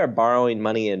we are borrowing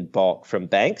money in bulk from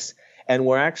banks, and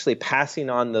we're actually passing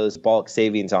on those bulk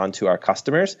savings on to our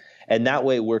customers. And that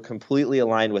way we're completely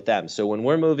aligned with them. So when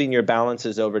we're moving your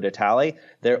balances over to Tally,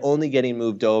 they're only getting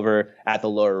moved over at the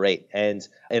lower rate. And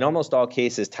in almost all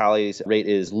cases, Tally's rate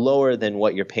is lower than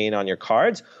what you're paying on your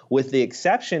cards, with the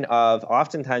exception of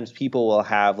oftentimes people will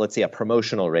have, let's say, a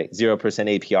promotional rate, 0%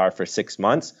 APR for 6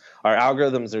 months. Our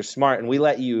algorithms are smart and we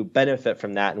let you benefit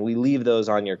from that, and we leave those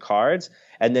on your cards.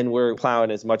 And then we're plowing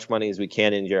as much money as we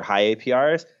can into your high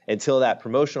APRs until that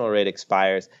promotional rate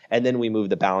expires, and then we move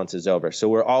the balances over. So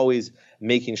we're always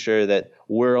making sure that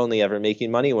we're only ever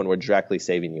making money when we're directly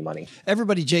saving you money.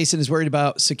 Everybody, Jason, is worried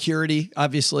about security.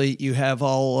 Obviously, you have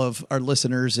all of our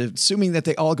listeners, assuming that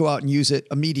they all go out and use it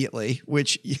immediately,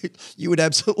 which you would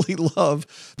absolutely love.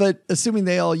 But assuming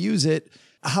they all use it,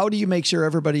 how do you make sure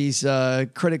everybody's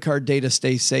credit card data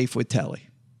stays safe with Tally?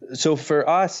 So for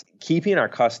us, keeping our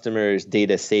customers'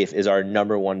 data safe is our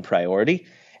number one priority.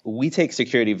 We take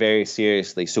security very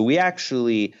seriously. So we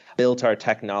actually built our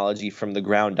technology from the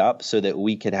ground up so that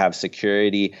we could have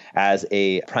security as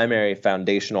a primary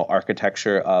foundational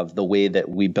architecture of the way that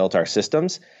we built our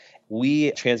systems.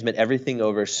 We transmit everything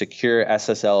over secure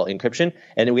SSL encryption,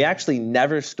 and we actually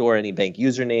never store any bank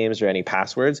usernames or any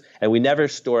passwords, and we never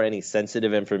store any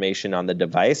sensitive information on the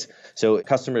device. So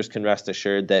customers can rest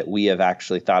assured that we have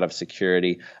actually thought of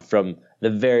security from the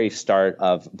very start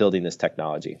of building this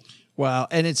technology. Wow.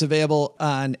 And it's available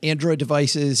on Android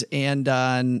devices and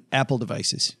on Apple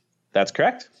devices. That's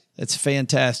correct. That's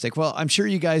fantastic. Well, I'm sure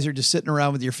you guys are just sitting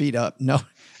around with your feet up. No,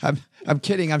 I'm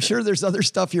kidding. I'm sure there's other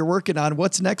stuff you're working on.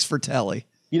 What's next for Tally?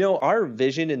 You know, our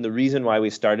vision and the reason why we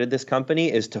started this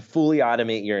company is to fully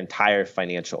automate your entire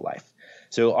financial life.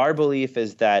 So our belief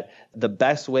is that the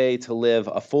best way to live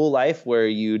a full life where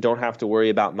you don't have to worry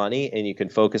about money and you can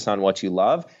focus on what you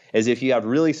love is if you have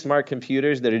really smart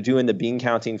computers that are doing the bean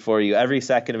counting for you every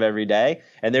second of every day,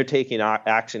 and they're taking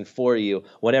action for you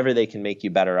whenever they can make you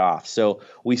better off. So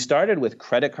we started with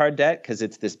credit card debt because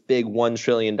it's this big $1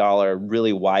 trillion,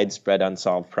 really widespread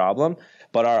unsolved problem.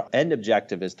 But our end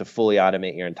objective is to fully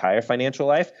automate your entire financial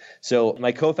life. So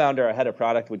my co-founder, our head of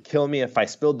product, would kill me if I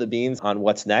spilled the beans on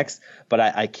what's next. But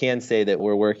I can say that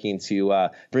we're working to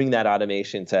bring that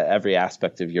automation to every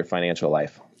aspect of your financial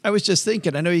life. I was just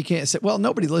thinking, I know you can't say, well,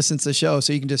 nobody listens to the show,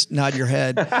 so you can just nod your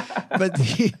head. But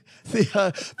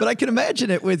but I can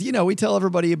imagine it with, we tell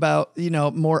everybody about,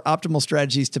 more optimal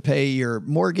strategies to pay your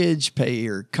mortgage, pay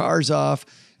your cars off.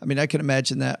 I mean, I can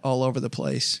imagine that all over the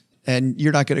place. And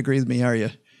you're not going to agree with me, are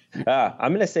you?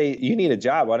 I'm going to say you need a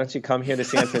job. Why don't you come here to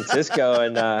San Francisco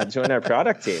and join our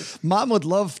product team? Mom would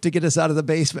love to get us out of the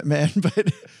basement, man,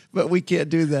 but we can't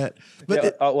do that.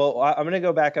 But well, I'm going to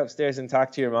go back upstairs and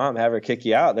talk to your mom, have her kick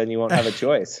you out. Then you won't have a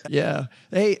choice. Yeah.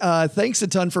 Hey, thanks a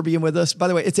ton for being with us. By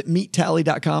the way, it's at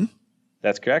meettally.com.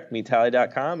 That's correct.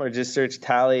 Meettally.com, or just search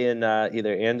Tally in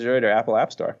either Android or Apple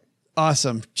App Store.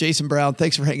 Awesome. Jason Brown,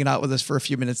 thanks for hanging out with us for a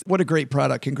few minutes. What a great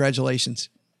product. Congratulations.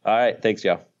 All right. Thanks,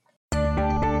 Joe.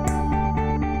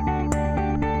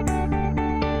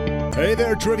 Hey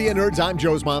there, trivia nerds. I'm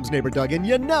Joe's mom's neighbor, Doug. And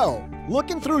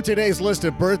looking through today's list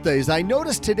of birthdays, I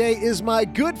noticed today is my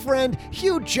good friend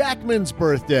Hugh Jackman's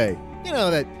birthday. You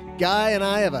know, that Guy and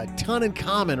I have a ton in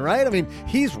common, right? I mean,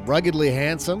 he's ruggedly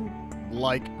handsome,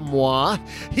 like moi.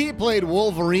 He played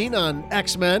Wolverine on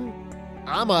X-Men.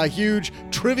 I'm a huge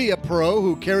trivia pro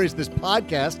who carries this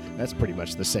podcast. That's pretty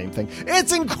much the same thing.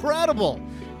 It's incredible!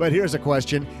 But here's a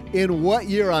question. In what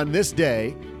year on this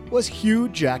day was Hugh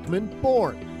Jackman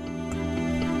born?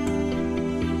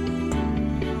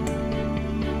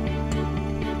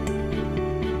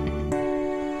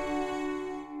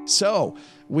 So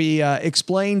we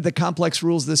explained the complex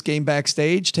rules of this game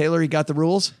backstage. Taylor, you got the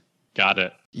rules? Got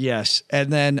it. Yes.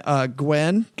 And then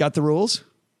Gwen got the rules?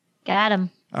 Got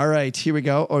him. All right, here we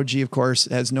go. OG, of course,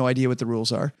 has no idea what the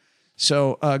rules are.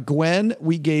 So, Gwen,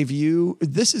 we gave you,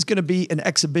 this is going to be an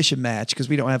exhibition match because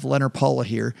we don't have Len or Paula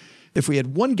here. If we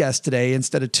had one guest today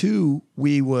instead of two,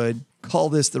 we would call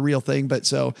this the real thing. But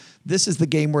so this is the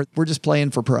game where we're just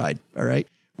playing for pride. All right.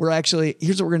 We're actually,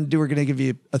 here's what we're going to do. We're going to give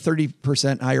you a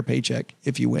 30% higher paycheck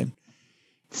if you win.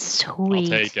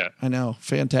 Sweet. I'll take it. I know.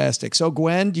 Fantastic. So,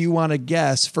 Gwen, do you want to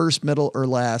guess first, middle, or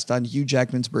last on Hugh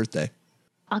Jackman's birthday?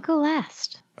 I'll go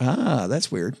last. Ah,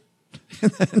 that's weird.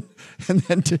 and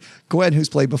then to Gwen, who's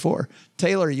played before.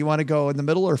 Taylor, you want to go in the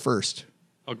middle or first?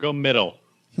 I'll go middle.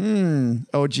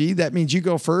 OG, that means you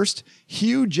go first.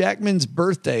 Hugh Jackman's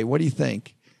birthday. What do you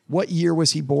think? What year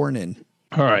was he born in?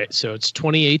 All right. So it's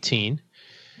 2018.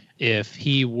 If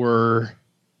he were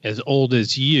as old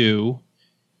as you,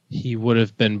 he would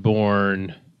have been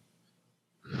born,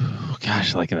 oh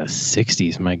gosh, like in the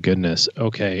 60s. My goodness.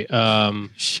 Okay.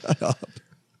 Shut up.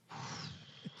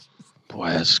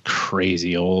 Boy, that's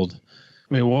crazy old.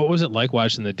 I mean, what was it like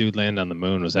watching the dude land on the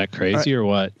moon? Was that crazy or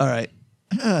what? All right.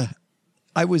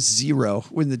 I was 0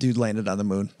 when the dude landed on the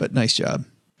moon, but nice job.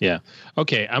 Yeah.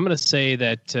 Okay. I'm going to say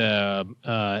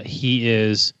that he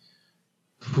is,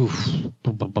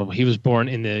 he was born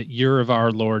in the year of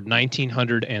our Lord,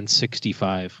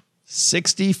 1965.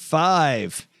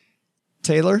 65.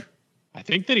 Taylor? I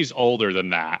think that he's older than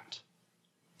that.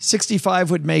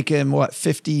 65 would make him, what,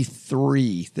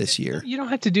 53 this year? You don't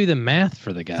have to do the math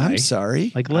for the guy. I'm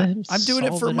sorry. Like, let him I'm doing it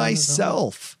solve for on his own.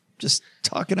 myself. Just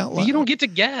talking out loud. You don't get to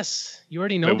guess. You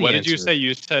already know Wait, the what answer. did you say?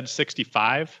 You said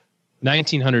 65?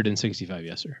 1965,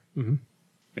 yes, sir. Mm-hmm.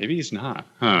 Maybe he's not.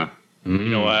 Huh. You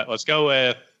know what? Let's go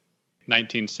with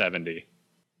 1970.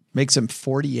 Makes him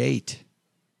 48.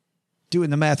 Doing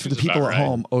the math for the Seems people about at right.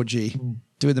 home, OG.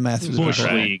 Doing the math for the Bush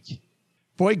people at home. League.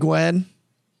 Boy, Gwen,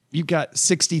 you got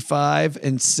 65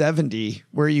 and 70.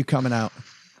 Where are you coming out?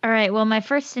 All right. Well, my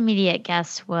first immediate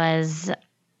guess was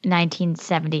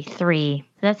 1973.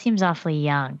 That seems awfully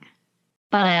young.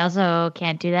 But I also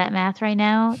can't do that math right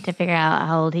now to figure out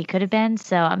how old he could have been.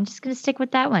 So I'm just going to stick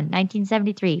with that one.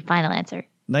 1973. Final answer.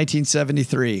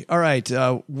 1973. All right.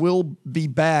 We'll be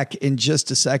back in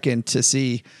just a second to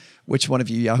see which one of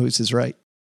you Yahoos is right.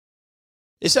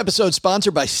 This episode is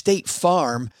sponsored by State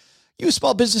Farm. You a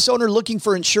small business owner looking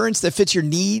for insurance that fits your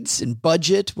needs and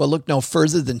budget? Well, look no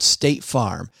further than State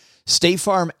Farm. State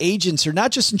Farm agents are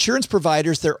not just insurance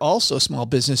providers, they're also small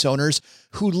business owners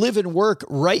who live and work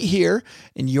right here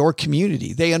in your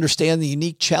community. They understand the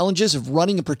unique challenges of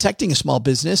running and protecting a small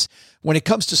business. When it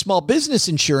comes to small business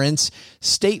insurance,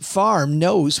 State Farm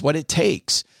knows what it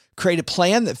takes. Create a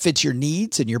plan that fits your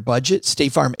needs and your budget.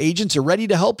 State Farm agents are ready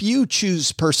to help you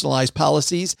choose personalized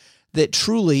policies that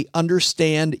truly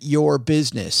understand your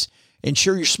business.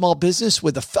 Insure your small business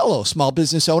with a fellow small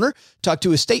business owner. Talk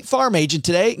to a State Farm agent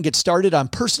today and get started on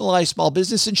personalized small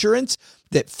business insurance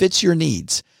that fits your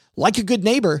needs. Like a good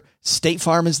neighbor, State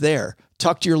Farm is there.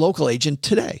 Talk to your local agent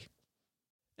today.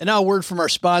 And now a word from our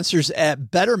sponsors at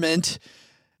Betterment.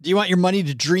 Do you want your money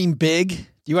to dream big? Do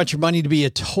you want your money to be a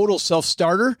total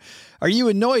self-starter? Are you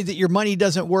annoyed that your money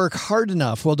doesn't work hard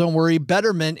enough? Well, don't worry.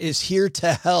 Betterment is here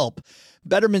to help.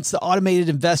 Betterment's the automated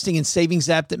investing and savings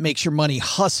app that makes your money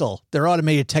hustle. Their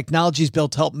automated technology is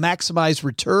built to help maximize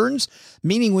returns,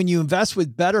 meaning when you invest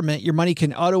with Betterment, your money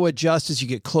can auto-adjust as you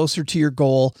get closer to your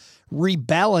goal,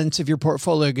 rebalance if your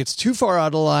portfolio gets too far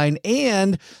out of line,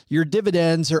 and your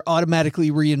dividends are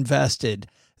automatically reinvested.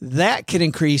 That can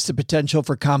increase the potential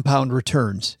for compound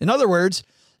returns. In other words,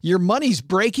 your money's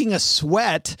breaking a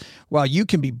sweat while you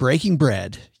can be breaking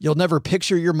bread. You'll never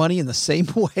picture your money in the same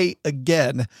way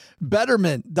again.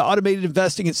 Betterment, the automated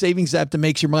investing and savings app that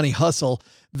makes your money hustle.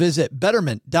 Visit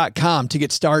betterment.com to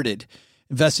get started.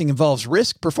 Investing involves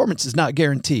risk. Performance is not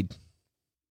guaranteed.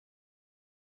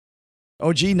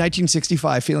 OG,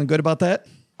 1965. Feeling good about that?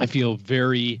 I feel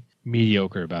very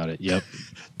mediocre about it. Yep.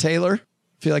 Taylor,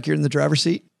 feel like you're in the driver's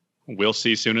seat? We'll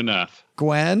see soon enough.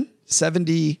 Gwen,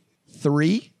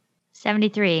 73.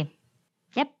 73.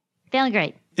 Yep. Feeling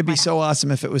great. It'd be so awesome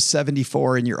if it was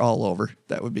 74 and you're all over.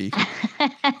 That would be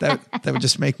That would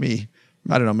just make me,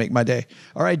 I don't know, make my day.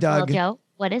 All right, Doug. Well, Joe,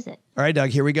 what is it? All right, Doug,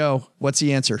 here we go. What's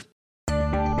the answer?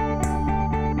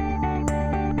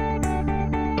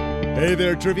 Hey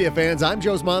there, trivia fans. I'm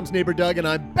Joe's mom's neighbor, Doug, and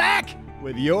I'm back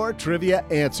with your trivia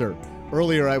answer.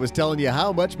 Earlier, I was telling you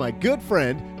how much my good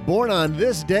friend, born on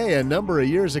this day a number of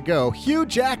years ago, Hugh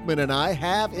Jackman, and I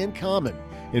have in common.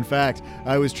 In fact,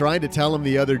 I was trying to tell him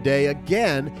the other day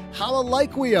again how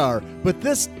alike we are, but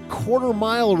this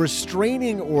quarter-mile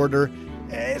restraining order,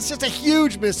 it's just a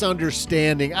huge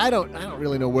misunderstanding. I don't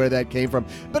really know where that came from,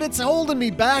 but it's holding me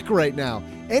back right now.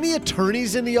 Any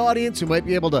attorneys in the audience who might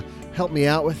be able to help me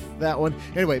out with that one?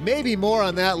 Anyway, maybe more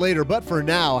on that later, but for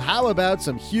now, how about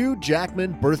some Hugh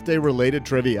Jackman birthday-related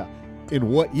trivia? In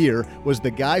what year was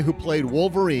the guy who played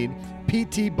Wolverine,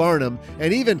 P.T. Barnum,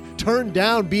 and even turned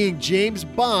down being James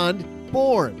Bond,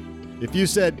 born? If you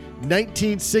said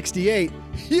 1968,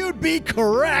 you'd be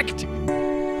correct!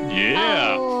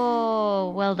 Yeah.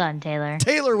 Oh, well done, Taylor.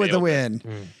 Taylor with the win.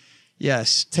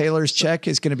 Yes, Taylor's check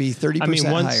is going to be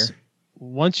 30% higher.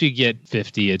 Once you get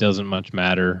 50, it doesn't much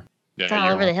matter. Yeah, It's all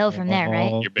over the hill from there,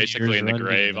 right? You're basically in the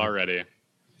grave already.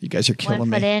 You guys are killing me.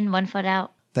 1 foot in, 1 foot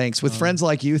out. Thanks. With friends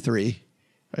like you three,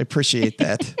 I appreciate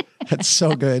that. That's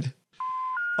so good.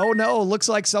 Oh, no. Looks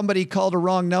like somebody called a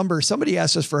wrong number. Somebody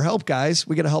asked us for help, guys.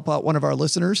 We got to help out one of our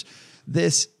listeners.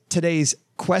 Today's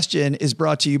question is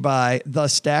brought to you by The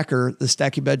Stacker, the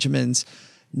Stacking Benjamins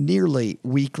nearly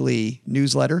weekly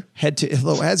newsletter.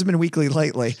 Although it hasn't been weekly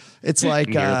lately. It's like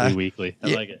nearly weekly.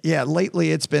 I like it. Yeah,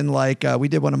 lately it's been like we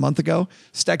did one a month ago.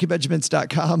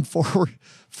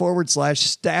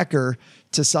 StackingBenjamins.com/stacker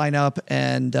to sign up.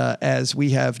 And as we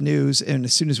have news, and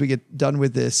as soon as we get done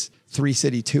with this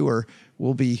 3-city tour,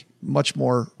 we'll be much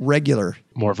more regular.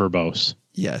 More verbose.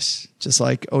 Yes, just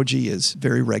like OG is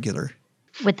very regular.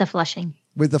 With the flushing.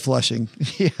 With the flushing,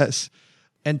 yes.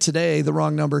 And today, the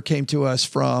wrong number came to us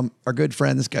from our good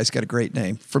friend. This guy's got a great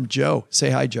name. From Joe. Say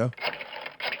hi, Joe.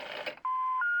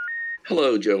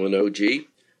 Hello, Joe and OG.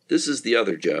 This is the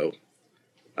other Joe.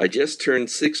 I just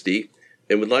turned 60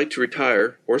 and would like to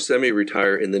retire or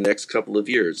semi-retire in the next couple of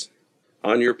years.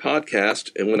 On your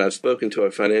podcast, and when I've spoken to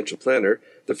a financial planner,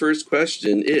 the first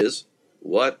question is,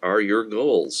 what are your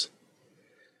goals?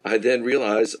 I then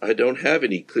realize I don't have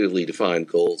any clearly defined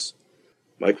goals.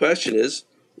 My question is,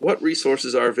 what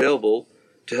resources are available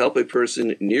to help a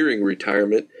person nearing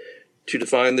retirement to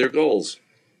define their goals?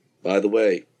 By the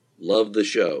way, love the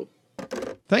show.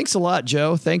 Thanks a lot,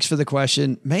 Joe. Thanks for the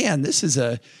question. Man, this is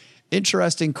a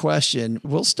interesting question.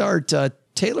 We'll start,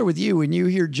 Taylor, with you. When you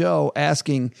hear Joe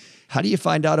asking, how do you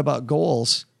find out about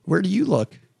goals? Where do you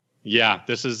look? Yeah,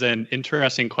 this is an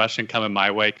interesting question coming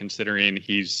my way, considering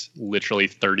he's literally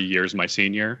 30 years my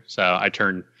senior. So I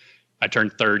turned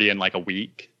 30 in like a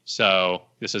week. So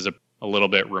this is a little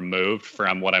bit removed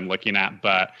from what I'm looking at,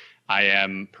 but I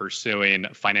am pursuing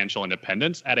financial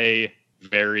independence at a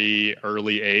very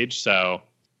early age. So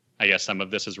I guess some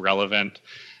of this is relevant.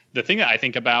 The thing that I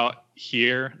think about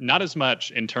here, not as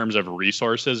much in terms of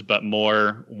resources, but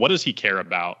more, what does he care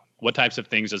about? What types of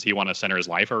things does he want to center his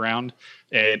life around?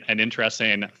 An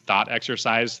interesting thought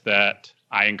exercise that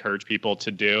I encourage people to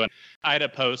do. I had a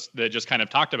post that just kind of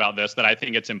talked about this, that I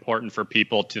think it's important for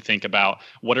people to think about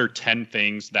what are 10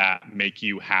 things that make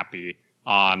you happy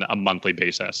on a monthly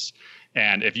basis.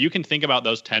 And if you can think about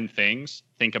those 10 things,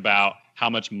 think about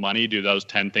how much money do those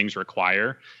 10 things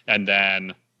require, and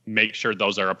then make sure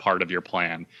those are a part of your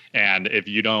plan. And if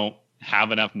you don't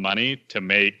have enough money to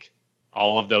make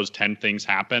all of those 10 things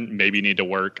happen, maybe you need to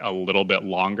work a little bit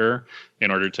longer in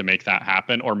order to make that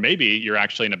happen. Or maybe you're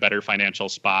actually in a better financial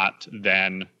spot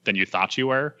than you thought you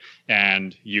were,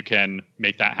 and you can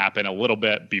make that happen a little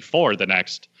bit before the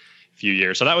next few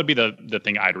years. So that would be the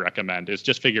thing I'd recommend, is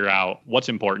just figure out what's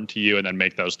important to you and then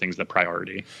make those things the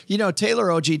priority. You know, Taylor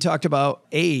OG talked about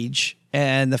age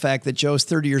and the fact that Joe's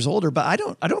 30 years older, but I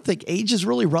don't think age is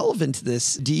really relevant to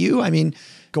this. Do you? I mean,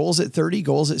 goals at 30,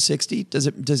 goals at 60,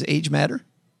 does age matter?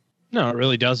 No, it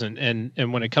really doesn't. And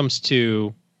when it comes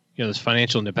to, this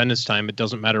financial independence time, it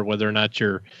doesn't matter whether or not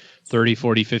you're 30,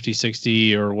 40, 50,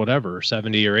 60 or whatever,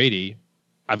 70 or 80.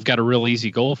 I've got a real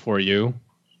easy goal for you.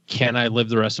 Can I live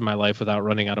the rest of my life without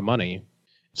running out of money?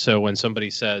 So when somebody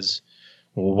says,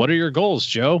 well, what are your goals,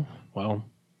 Joe? Well,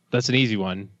 that's an easy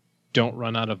one. Don't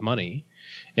run out of money.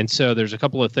 And so there's a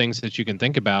couple of things that you can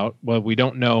think about. Well, we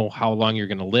don't know how long you're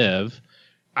going to live.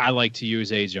 I like to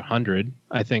use age 100.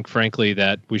 I think, frankly,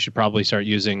 that we should probably start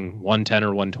using 110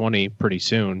 or 120 pretty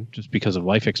soon, just because of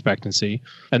life expectancy.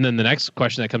 And then the next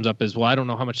question that comes up is, well, I don't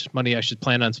know how much money I should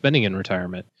plan on spending in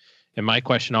retirement. And my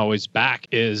question always back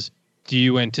is, do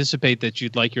you anticipate that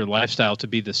you'd like your lifestyle to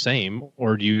be the same,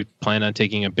 or do you plan on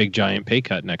taking a big giant pay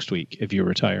cut next week if you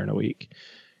retire in a week?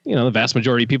 The vast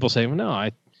majority of people say, well, no,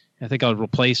 I think I'll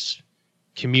replace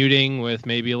commuting with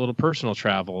maybe a little personal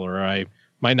travel, or I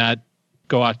might not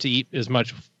go out to eat as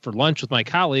much for lunch with my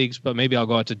colleagues, but maybe I'll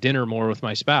go out to dinner more with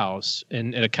my spouse,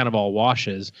 and it kind of all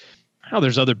washes.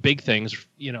 There's other big things,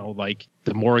 like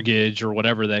the mortgage or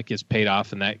whatever that gets paid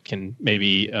off, and that can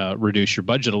maybe reduce your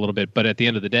budget a little bit. But at the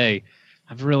end of the day,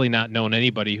 I've really not known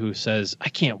anybody who says, I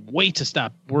can't wait to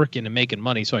stop working and making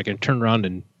money so I can turn around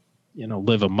and,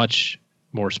 live a much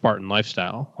more Spartan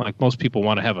lifestyle. Like most people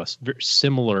want to have a very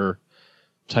similar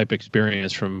type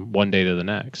experience from one day to the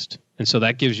next. And so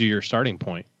that gives you your starting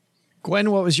point.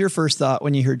 Gwen, what was your first thought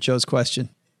when you heard Joe's question?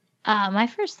 My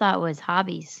first thought was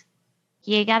hobbies.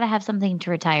 You got to have something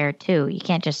to retire to. You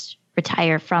can't just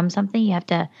retire from something. You have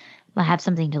to have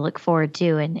something to look forward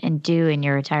to and do in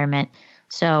your retirement.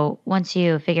 So once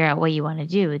you figure out what you want to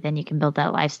do, then you can build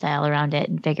that lifestyle around it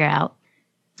and figure out,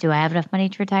 do I have enough money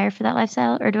to retire for that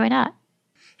lifestyle or do I not?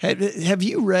 Have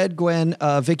you read, Gwen,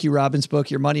 Vicki Robbins'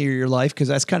 book, Your Money or Your Life? Because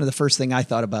that's kind of the first thing I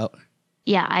thought about.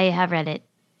 Yeah, I have read it.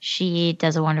 She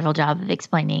does a wonderful job of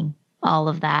explaining all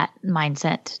of that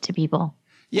mindset to people.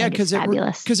 Yeah, because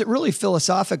it really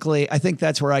philosophically, I think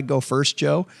that's where I'd go first,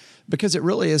 Joe, because it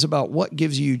really is about what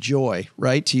gives you joy,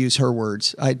 right? To use her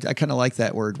words. I kind of like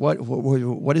that word.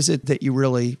 What is it that you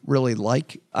really, really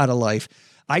like out of life?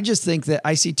 I just think that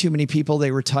I see too many people,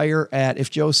 they retire if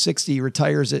Joe's 60,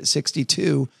 retires at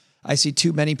 62. I see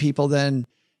too many people then,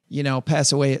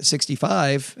 pass away at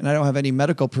 65, and I don't have any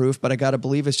medical proof, but I got to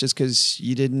believe it's just because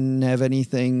you didn't have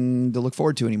anything to look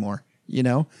forward to anymore,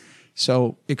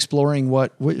 So exploring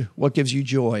what gives you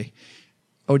joy.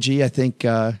 OG, I think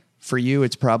for you,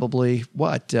 it's probably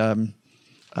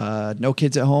no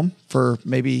kids at home for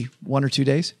maybe 1 or 2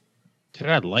 days? Dude,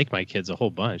 I'd like my kids a whole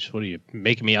bunch. What are you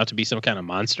making me out to be some kind of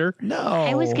monster? No.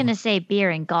 I was going to say beer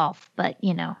and golf, but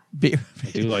Beer. I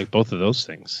do like both of those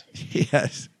things.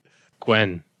 Yes.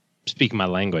 Gwen, speak my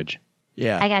language.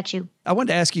 Yeah. I got you. I wanted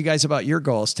to ask you guys about your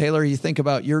goals. Taylor, you think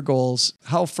about your goals.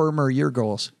 How firm are your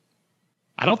goals?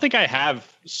 I don't think I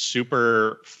have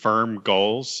super firm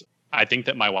goals. I think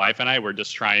that my wife and I were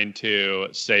just trying to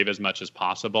save as much as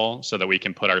possible so that we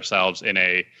can put ourselves in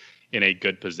a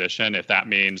good position. If that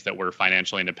means that we're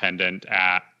financially independent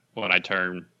when I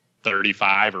turn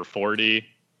 35 or 40,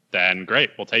 then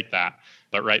great, we'll take that.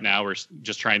 But right now we're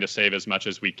just trying to save as much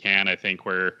as we can. I think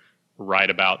we're right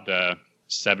about the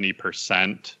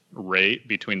 70% rate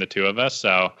between the two of us.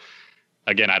 So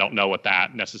again, I don't know what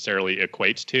that necessarily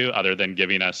equates to other than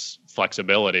giving us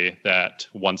flexibility that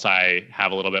once I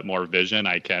have a little bit more vision,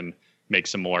 I can make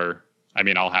some more.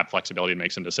 I'll have flexibility to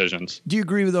make some decisions. Do you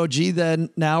agree with OG then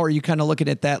now? Are you kind of looking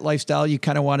at that lifestyle? You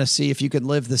kind of want to see if you could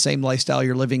live the same lifestyle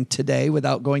you're living today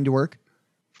without going to work?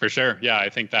 For sure. Yeah, I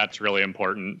think that's really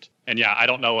important. And yeah, I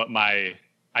don't know what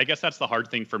I guess that's the hard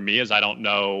thing for me is I don't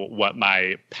know what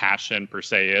my passion per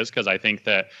se is, because I think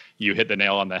that you hit the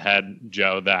nail on the head,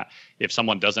 Joe, that if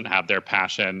someone doesn't have their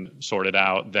passion sorted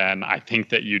out, then I think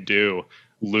that you do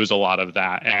lose a lot of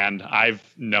that. And I've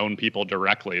known people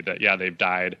directly that, they've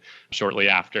died shortly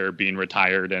after being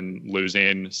retired and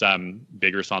losing some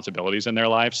big responsibilities in their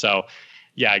life. So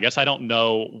I guess I don't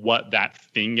know what that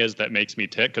thing is that makes me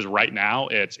tick, because right now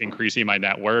it's increasing my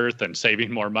net worth and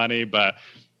saving more money. But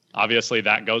obviously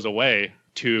that goes away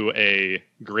to a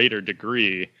greater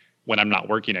degree when I'm not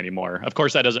working anymore. Of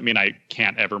course, that doesn't mean I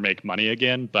can't ever make money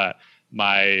again, but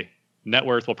my net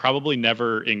worth will probably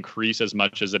never increase as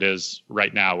much as it is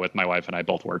right now with my wife and I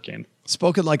both working.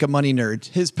 Spoken like a money nerd.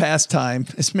 His pastime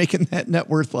is making that net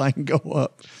worth line go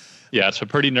up. Yeah, it's a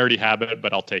pretty nerdy habit,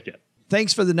 but I'll take it.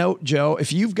 Thanks for the note, Joe.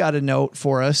 If you've got a note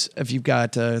for us, if you've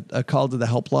got a call to the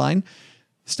helpline,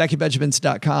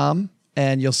 stackingbenjamins.com.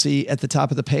 And you'll see at the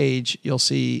top of the page, you'll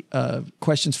see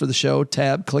questions for the show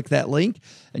tab. Click that link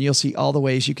and you'll see all the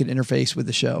ways you can interface with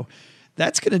the show.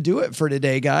 That's going to do it for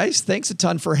today, guys. Thanks a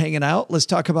ton for hanging out. Let's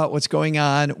talk about what's going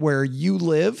on where you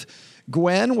live.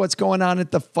 Gwen, what's going on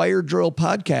at the Fire Drill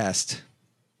podcast?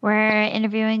 We're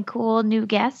interviewing cool new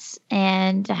guests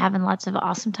and having lots of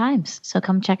awesome times. So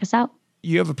come check us out.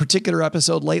 You have a particular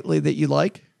episode lately that you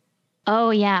like?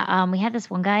 Oh, yeah. We had this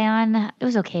one guy on. It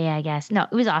was okay, I guess. No,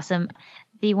 it was awesome.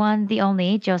 The one, the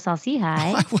only, Joe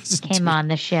Salsihai came on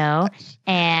the show,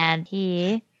 and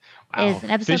he is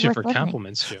an episode fishing worth for listening.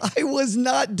 compliments, Joe. I was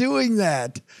not doing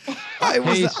that.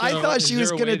 I thought she was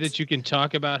going to. That you can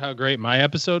talk about how great my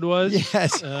episode was.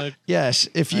 Yes, yes.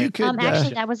 If you could.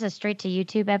 Actually, that was a straight to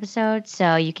YouTube episode,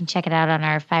 so you can check it out on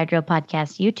our Fire Drill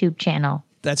Podcast YouTube channel.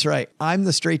 That's right. I'm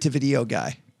the straight to video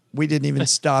guy. We didn't even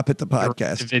stop at the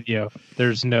podcast. Video.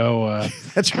 There's no.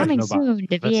 That's Coming right. soon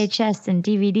to VHS and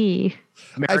DVD.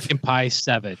 American Pie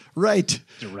 7. Right.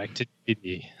 Direct to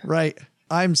DVD. Right.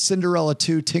 I'm Cinderella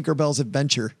 2, Tinkerbell's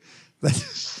Adventure.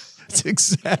 That's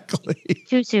exactly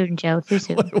Too soon, Joe. Too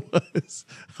soon. what it was.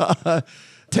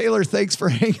 Taylor, thanks for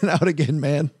hanging out again,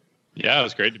 man. Yeah, it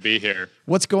was great to be here.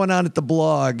 What's going on at the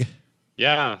blog?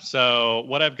 Yeah, so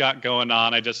what I've got going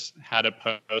on, I just had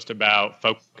a post about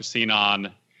focusing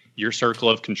on your circle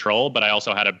of control, but I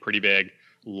also had a pretty big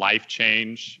life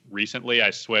change recently. I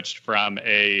switched from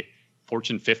a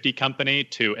Fortune 50 company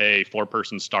to a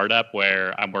 4-person startup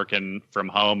where I'm working from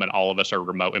home and all of us are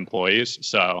remote employees.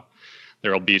 So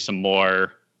there will be some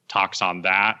more talks on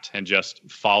that and just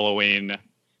following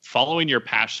your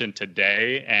passion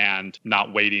today and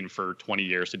not waiting for 20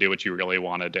 years to do what you really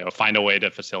want to do. Find a way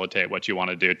to facilitate what you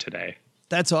want to do today.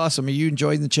 That's awesome. Are you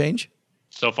enjoying the change?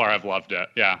 So far, I've loved it.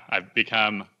 Yeah, I think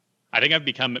I've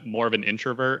become more of an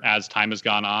introvert as time has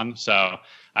gone on. So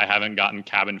I haven't gotten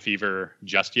cabin fever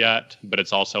just yet, but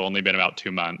it's also only been about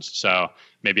 2 months. So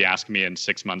maybe ask me in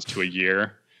 6 months to a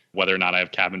year whether or not I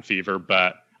have cabin fever.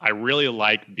 But I really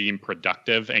like being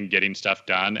productive and getting stuff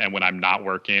done. And when I'm not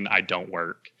working, I don't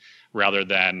work, rather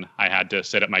than I had to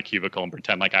sit at my cubicle and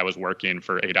pretend like I was working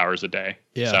for 8 hours a day.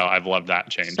 Yeah. So I've loved that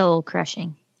change. Soul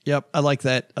crushing. Yep. I like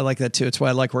that. I like that too. It's why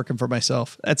I like working for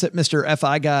myself. That's at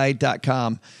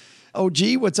MrFIGuy.com. Oh,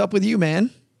 gee, what's up with you,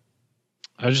 man?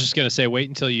 I was just going to say, wait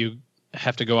until you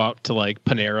have to go out to like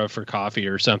Panera for coffee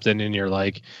or something. And you're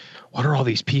like, what are all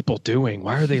these people doing?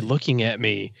 Why are they looking at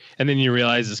me? And then you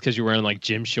realize it's because you're wearing like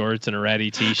gym shorts and a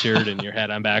ratty t-shirt and your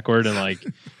head on backward. And like,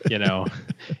 you know,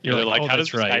 you're like, oh, how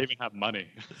does that's this guy right. even have money?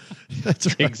 That's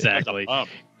right. Exactly.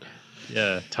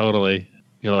 Yeah, totally.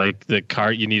 You're like the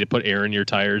car, you need to put air in your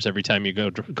tires every time you go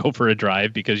for a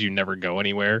drive because you never go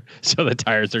anywhere. So the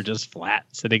tires are just flat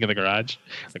sitting in the garage.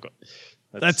 Like,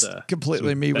 that's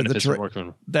completely me with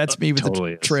the that's me with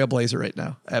totally the Trailblazer right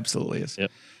now. Absolutely is.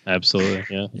 Yep. Absolutely.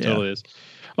 Yeah, totally is.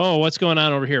 Oh, what's going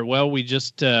on over here? Well, we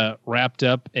just wrapped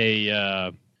up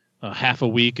a half a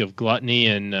week of gluttony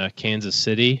in Kansas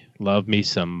City. Love me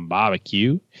some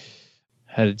barbecue.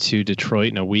 Headed to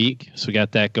Detroit in a week. So we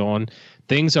got that going.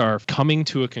 Things are coming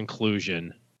to a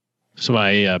conclusion. So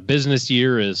my business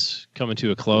year is coming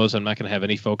to a close. I'm not going to have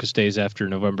any focus days after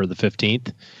November the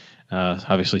 15th.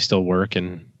 Obviously still work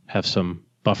and have some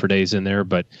buffer days in there,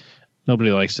 but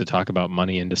nobody likes to talk about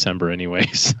money in December anyway.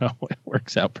 So it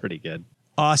works out pretty good.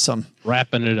 Awesome.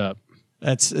 Wrapping it up.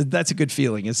 That's a good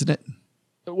feeling, isn't it?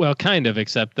 Well, kind of,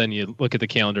 except then you look at the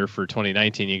calendar for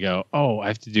 2019, you go, oh, I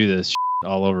have to do this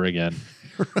all over again.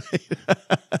 Right.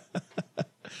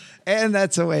 And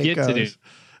that's the way it goes.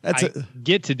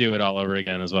 Get to do it all over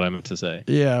again is what I meant to say.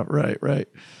 Yeah, right.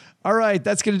 All right,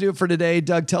 that's going to do it for today.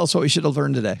 Doug, tell us what we should have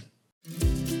learned today.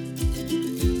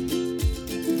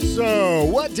 So,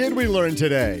 what did we learn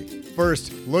today?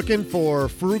 First, looking for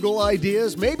frugal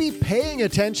ideas? Maybe paying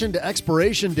attention to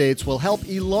expiration dates will help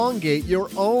elongate your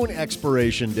own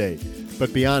expiration date.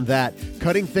 But beyond that,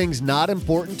 cutting things not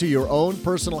important to your own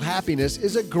personal happiness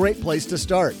is a great place to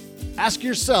start. Ask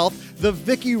yourself the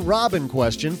Vicki Robin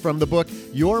question from the book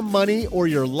Your Money or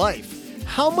Your Life.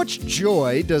 How much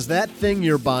joy does that thing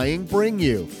you're buying bring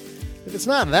you? If it's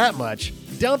not that much,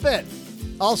 dump it.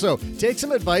 Also, take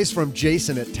some advice from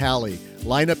Jason at Tally.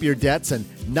 Line up your debts and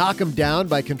knock them down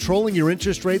by controlling your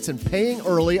interest rates and paying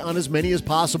early on as many as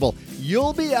possible.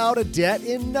 You'll be out of debt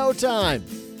in no time.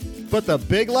 But the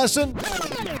big lesson?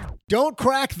 Don't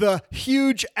crack the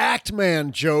huge act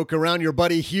man joke around your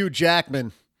buddy Hugh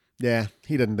Jackman. Yeah,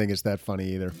 he doesn't think it's that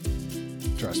funny either.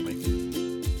 Trust me.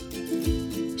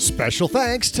 Special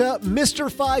thanks to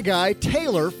Mr. Fi Guy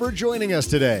Taylor for joining us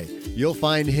today. You'll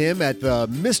find him at the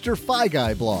Mr. Fi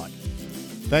Guy blog.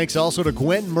 Thanks also to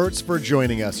Gwen Mertz for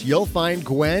joining us. You'll find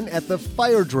Gwen at the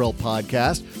Fire Drill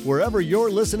podcast, wherever you're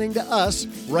listening to us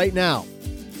right now.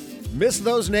 Miss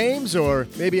those names, or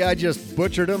maybe I just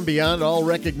butchered them beyond all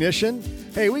recognition?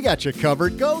 Hey, we got you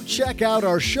covered. Go check out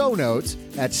our show notes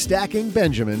at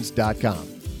stackingbenjamins.com.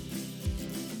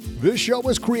 This show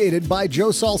was created by Joe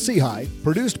Salsihai,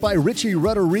 produced by Richie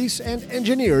Rutter-Reese, and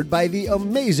engineered by the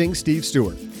amazing Steve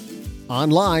Stewart.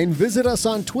 Online, visit us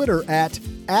on Twitter at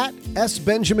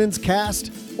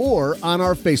SBenjaminsCast or on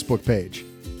our Facebook page.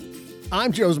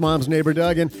 I'm Joe's mom's neighbor,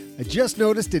 Doug, and I just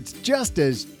noticed it's just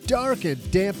as dark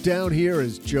and damp down here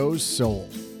as Joe's soul.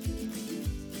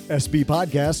 SB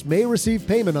Podcasts may receive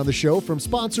payment on the show from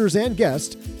sponsors and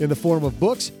guests in the form of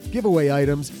books, giveaway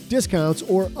items, discounts,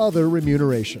 or other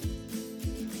remuneration.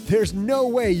 There's no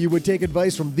way you would take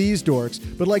advice from these dorks,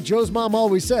 but like Joe's mom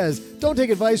always says, don't take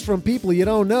advice from people you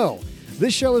don't know.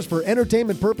 This show is for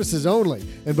entertainment purposes only,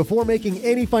 and before making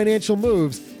any financial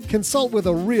moves, consult with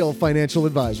a real financial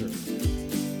advisor.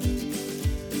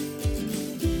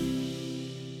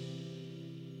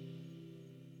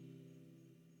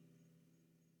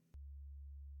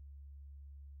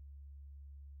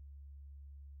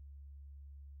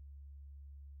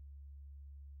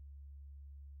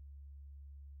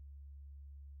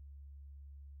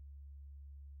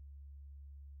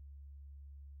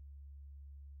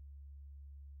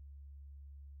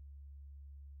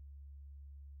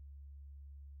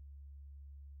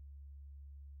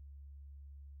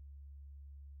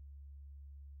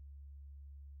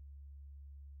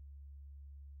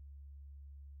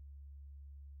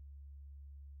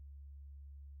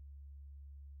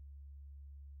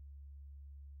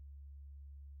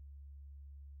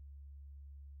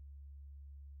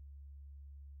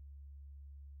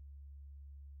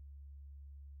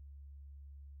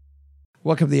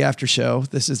 Welcome to the after show.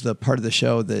 This is the part of the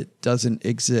show that doesn't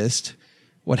exist.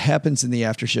 What happens in the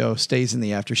after show stays in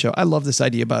the after show. I love this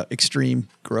idea about extreme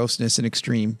grossness and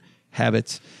extreme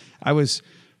habits.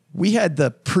 We had the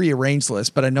prearranged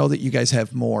list, but I know that you guys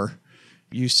have more.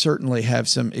 You certainly have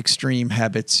some extreme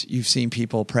habits you've seen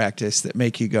people practice that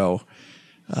make you go,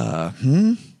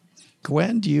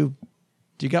 Gwen, do you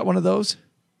got one of those?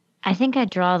 I think I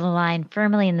draw the line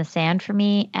firmly in the sand for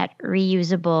me at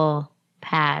reusable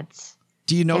pads.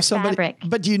 Do you know They're somebody? fabric.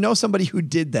 But do you know somebody who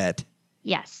did that?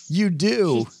 Yes. You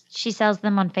do? She sells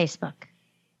them on Facebook.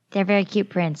 They're very cute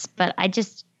prints, but I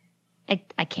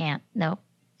can't. No,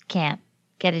 can't.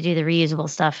 Got to do the reusable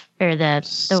stuff or the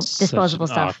disposable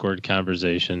Such an stuff. awkward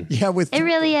conversation. Yeah, It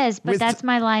really is, but that's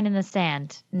my line in the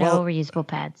sand. No reusable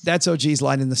pads. That's OG's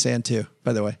line in the sand too,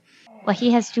 by the way. Well,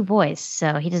 he has 2 boys,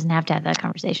 so he doesn't have to have that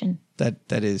conversation. That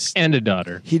is. And a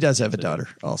daughter. He does have a daughter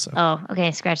also. Oh,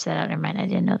 okay. Scratch that out. Never mind. I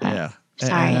didn't know that. Yeah.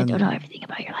 Sorry, I don't know everything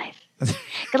about your life.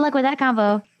 Good luck with that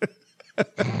combo.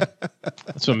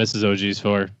 That's what Mrs. OG's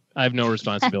for. I have no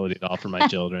responsibility at all for my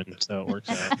children, so it works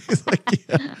out.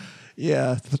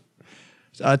 Yeah.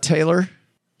 Taylor?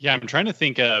 Yeah, I'm trying to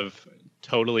think of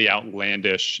totally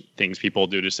outlandish things people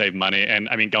do to save money. And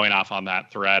I mean, going off on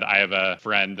that thread, I have a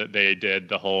friend that they did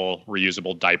the whole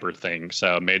reusable diaper thing.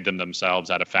 So made them themselves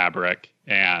out of fabric.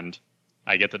 And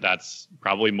I get that that's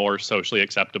probably more socially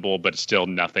acceptable, but still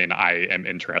nothing I am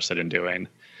interested in doing.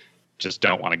 Just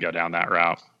don't want to go down that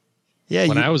route. Yeah.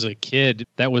 When I was a kid,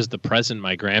 that was the present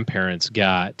my grandparents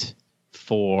got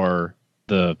for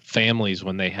the families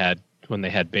when they had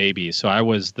babies. So I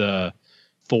was the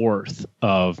 4th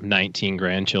of 19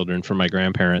 grandchildren for my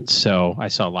grandparents. So I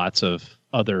saw lots of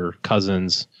other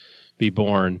cousins be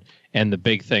born. And the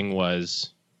big thing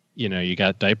was, you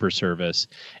got diaper service.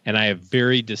 And I have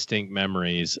very distinct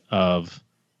memories of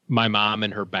my mom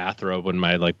in her bathrobe when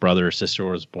my brother or sister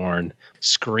was born,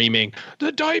 screaming,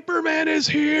 "The diaper man is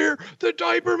here! The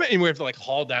diaper man!" And we have to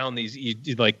haul down these, you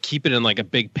keep it in a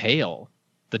big pail,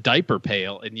 the diaper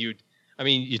pail. And you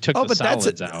took the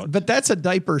solids out. But that's a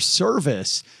diaper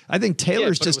service. I think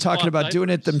Taylor's just talking about doing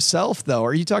it themselves, though.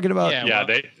 Are you talking about? Yeah,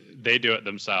 they do it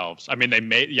themselves. I mean, they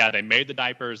made the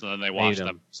diapers and then they washed them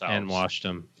themselves. And washed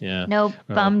them. Yeah. No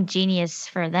bum genius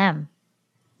for them.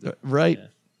 Right. Yeah.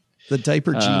 The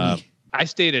diaper genie. I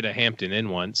stayed at a Hampton Inn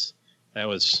once. That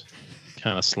was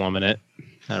kind of slumming it.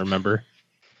 I remember.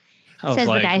 Says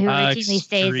the guy who routinely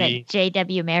stays at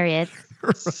J.W. Marriott.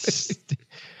 Right.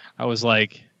 I was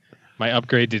like, my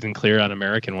upgrade didn't clear on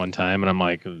American one time, and I'm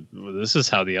like, this is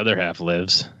how the other half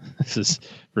lives. This is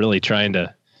really trying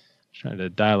to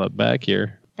dial it back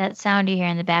here. That sound you hear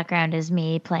in the background is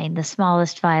me playing the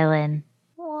smallest violin.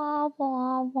 Wah,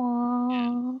 wah,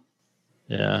 wah.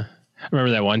 Yeah. I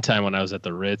remember that one time when I was at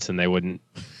the Ritz and they wouldn't.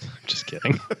 I'm just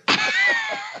kidding.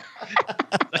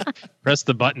 Press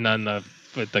the button on the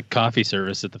coffee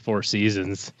service at the Four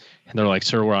Seasons, and they're like,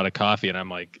 "Sir, we're out of coffee," and I'm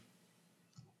like,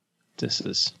 "This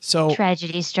is so."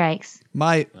 Tragedy strikes.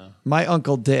 My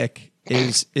Uncle Dick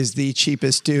is the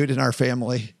cheapest dude in our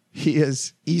family. He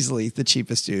is easily the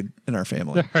cheapest dude in our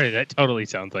family. All right, that totally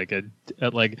sounds like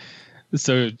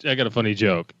So I got a funny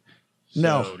joke.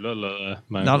 No. So, No.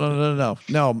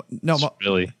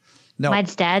 Really? No. My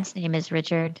dad's name is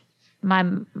Richard.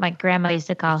 My grandma used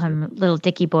to call him Little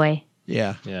Dicky Boy.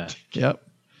 Yeah. Yeah. Yep.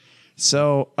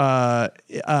 So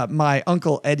my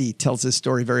Uncle Eddie tells this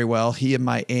story very well. He and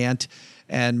my aunt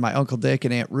and my Uncle Dick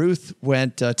and Aunt Ruth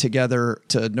went together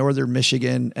to northern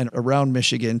Michigan and around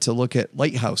Michigan to look at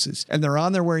lighthouses. And they're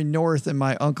on their way north, and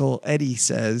my Uncle Eddie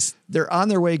says they're on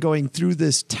their way going through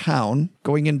this town,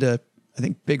 going into, I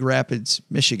think, Big Rapids,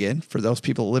 Michigan, for those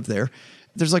people who live there.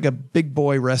 There's a big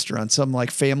boy restaurant, some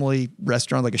family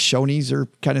restaurant, like a Shoney's or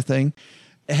kind of thing.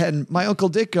 And my Uncle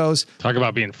Dick goes, talk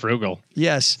about being frugal.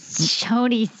 Yes.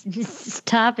 Shoney,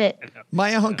 stop it.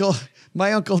 My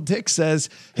Uncle Dick says,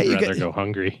 hey, I'd rather go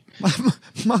hungry.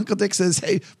 My Uncle Dick says,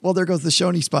 hey, well, there goes the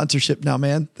Shoney sponsorship now,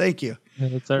 man. Thank you.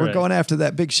 That's all We're right. going after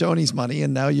that big Shoney's money,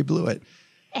 and now you blew it.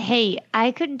 Hey,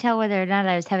 I couldn't tell whether or not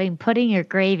I was having pudding or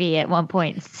gravy at one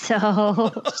point.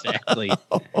 So Exactly.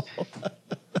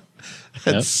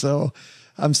 That's so,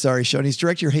 I'm sorry, Shoney's.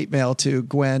 Direct your hate mail to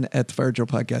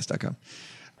Gwen@thefirejoepodcast.com.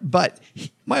 But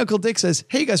my Uncle Dick says,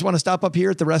 hey, you guys want to stop up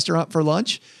here at the restaurant for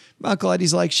lunch? My Uncle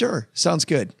Eddie's like, sure, sounds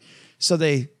good. So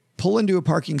they pull into a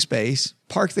parking space,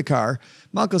 park the car.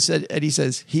 My Uncle Eddie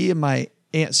says, he and my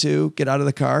Aunt Sue get out of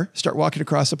the car, start walking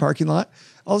across the parking lot.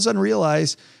 All of a sudden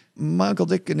realize my Uncle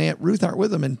Dick and Aunt Ruth aren't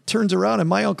with him, and turns around, and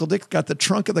my Uncle Dick's got the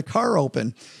trunk of the car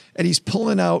open, and he's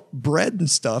pulling out bread and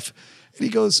stuff. And he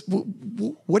goes,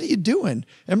 what are you doing?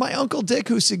 And my Uncle Dick,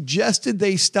 who suggested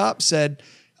they stop, said,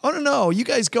 oh, no, you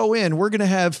guys go in. We're gonna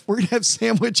have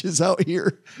sandwiches out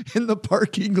here in the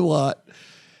parking lot.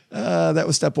 That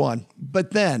was step one.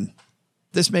 But then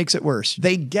this makes it worse.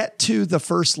 They get to the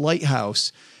first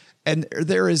lighthouse, and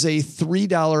there is a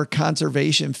 $3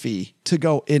 conservation fee to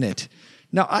go in it.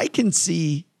 Now, I can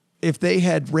see if they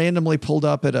had randomly pulled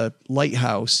up at a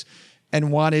lighthouse and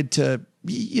wanted to,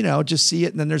 just see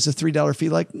it, and then there's a $3 fee,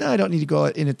 like, no, I don't need to go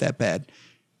in it that bad.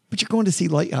 But you're going to see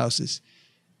lighthouses.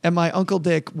 And my Uncle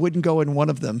Dick wouldn't go in one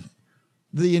of them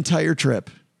the entire trip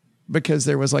because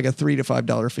there was like a $3 to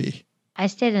 $5 fee. I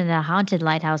stayed in a haunted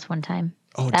lighthouse one time.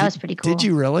 Oh, that was pretty cool. Did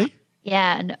you really?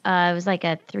 Yeah. And, it was like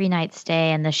a 3-night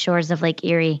stay in the shores of Lake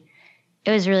Erie.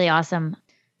 It was really awesome.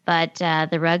 But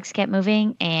the rugs kept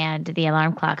moving and the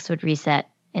alarm clocks would reset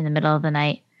in the middle of the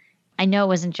night. I know it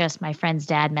wasn't just my friend's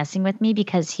dad messing with me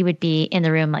because he would be in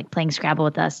the room like playing Scrabble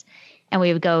with us. And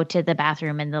we would go to the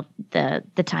bathroom and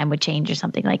the time would change or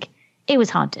something. Like, it was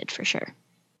haunted for sure.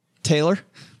 Taylor,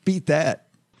 beat that.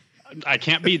 I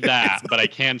can't beat that, but I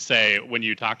can say when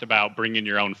you talked about bringing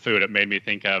your own food, it made me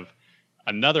think of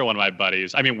another one of my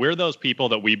buddies. I mean, we're those people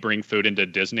that we bring food into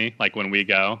Disney. Like when we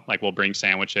go, like we'll bring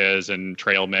sandwiches and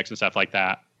trail mix and stuff like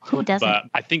that. Who doesn't? But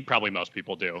I think probably most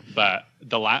people do. But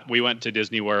we went to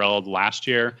Disney World last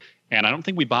year, and I don't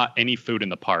think we bought any food in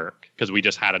the park because we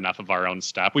just had enough of our own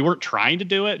stuff. We weren't trying to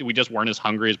do it. We just weren't as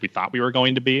hungry as we thought we were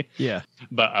going to be. Yeah.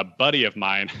 But a buddy of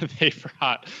mine, they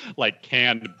brought like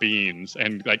canned beans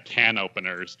and like can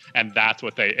openers, and that's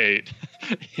what they ate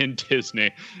in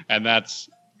Disney. And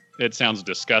it sounds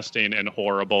disgusting and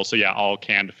horrible. So yeah, all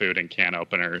canned food and can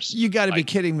openers. You got to be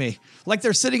kidding me! Like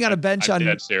they're sitting on a bench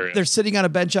they're sitting on a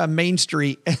bench on Main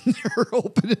Street, and they're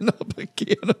opening up a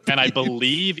can of beans. And I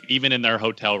believe even in their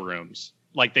hotel rooms,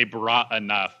 like they brought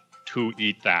enough to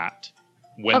eat that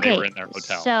when they were in their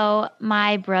hotel. So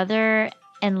my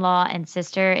brother-in-law and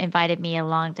sister invited me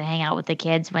along to hang out with the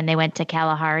kids when they went to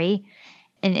Kalahari,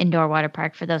 an indoor water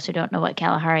park. For those who don't know what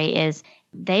Kalahari is.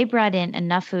 They brought in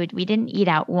enough food. We didn't eat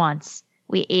out once.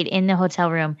 We ate in the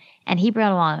hotel room, and he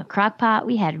brought along a crock pot.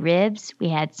 We had ribs. We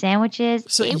had sandwiches.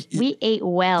 So we ate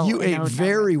well. You ate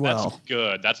very well. That's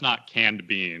good. That's not canned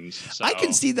beans. So. I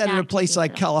can see that in a place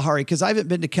like Kalahari because I haven't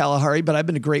been to Kalahari, but I've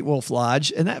been to Great Wolf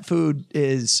Lodge, and that food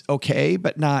is okay,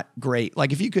 but not great.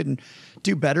 Like if you couldn't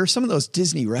do better, some of those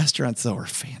Disney restaurants, though, are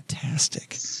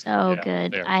fantastic. So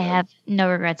good. I have no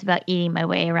regrets about eating my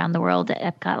way around the world at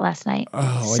Epcot last night.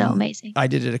 Oh, so amazing. I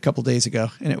did it a couple days ago,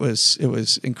 and it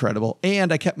was incredible.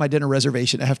 And I kept my dinner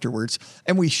reservation afterwards,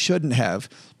 and we shouldn't have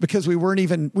because we weren't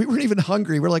even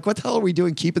hungry. We're like, what the hell are we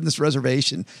doing keeping this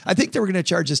reservation? I think they were going to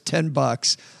charge us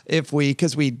 $10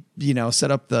 because we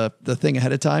set up the thing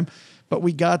ahead of time. But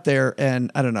we got there,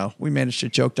 and I don't know, we managed to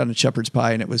choke down a shepherd's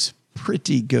pie, and it was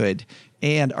pretty good.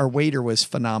 And our waiter was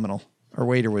phenomenal. Our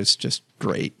waiter was just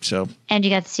great. So, and you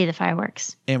got to see the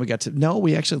fireworks. And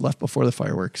we actually left before the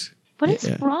fireworks. What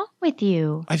is wrong with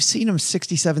you? I've seen them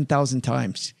 67,000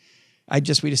 times.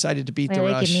 We decided to beat the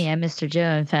rush. Look at me. I'm Mr. Joe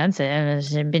and fancy.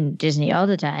 I've been Disney all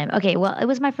the time. Okay, well, it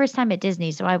was my first time at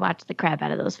Disney, so I watched the crap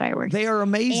out of those fireworks. They are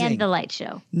amazing. And the light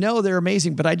show. No, they're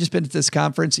amazing. But I just been to this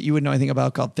conference that you wouldn't know anything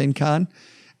about called FinCon,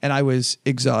 and I was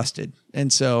exhausted.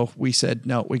 And so we said,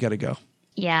 no, we got to go.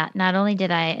 Yeah, not only did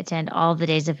I attend all the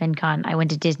days of FinCon, I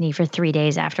went to Disney for 3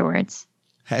 days afterwards.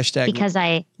 Because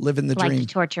I living the dream. Like to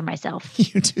torture myself.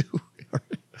 You do.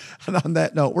 And on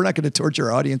that note, we're not going to torture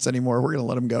our audience anymore. We're going to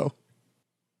let them go.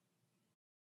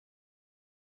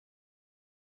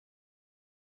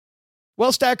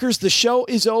 Well, Stackers, the show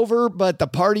is over, but the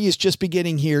party is just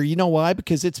beginning here. You know why?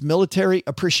 Because it's Military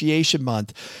Appreciation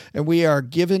Month, and we are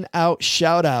giving out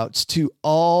shout outs to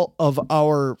all of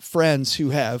our friends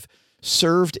who have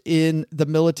served in the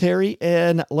military.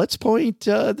 And let's point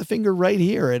the finger right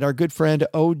here at our good friend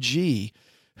OG,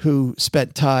 who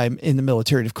spent time in the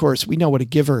military. And of course, we know what a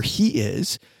giver he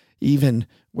is, even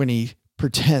when he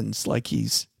pretends like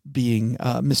he's being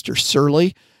Mr.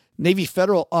 Surly. Navy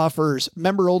Federal offers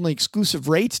member-only exclusive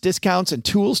rates, discounts, and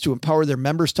tools to empower their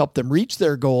members to help them reach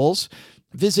their goals.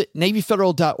 Visit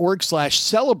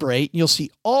NavyFederal.org/celebrate. You'll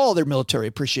see all their Military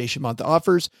Appreciation Month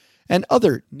offers and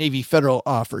other Navy Federal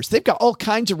offers. They've got all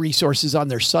kinds of resources on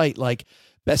their site, like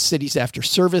best cities after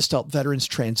service to help veterans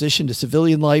transition to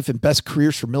civilian life and best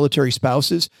careers for military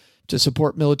spouses to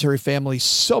support military families.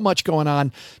 So much going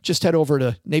on. Just head over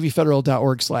to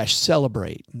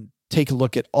NavyFederal.org/celebrate and take a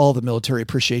look at all the Military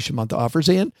Appreciation Month offers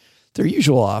and their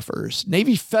usual offers.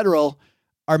 Navy Federal,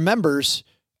 our members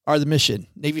are the mission.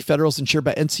 Navy Federal is insured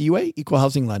by NCUA, Equal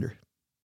Housing Lender.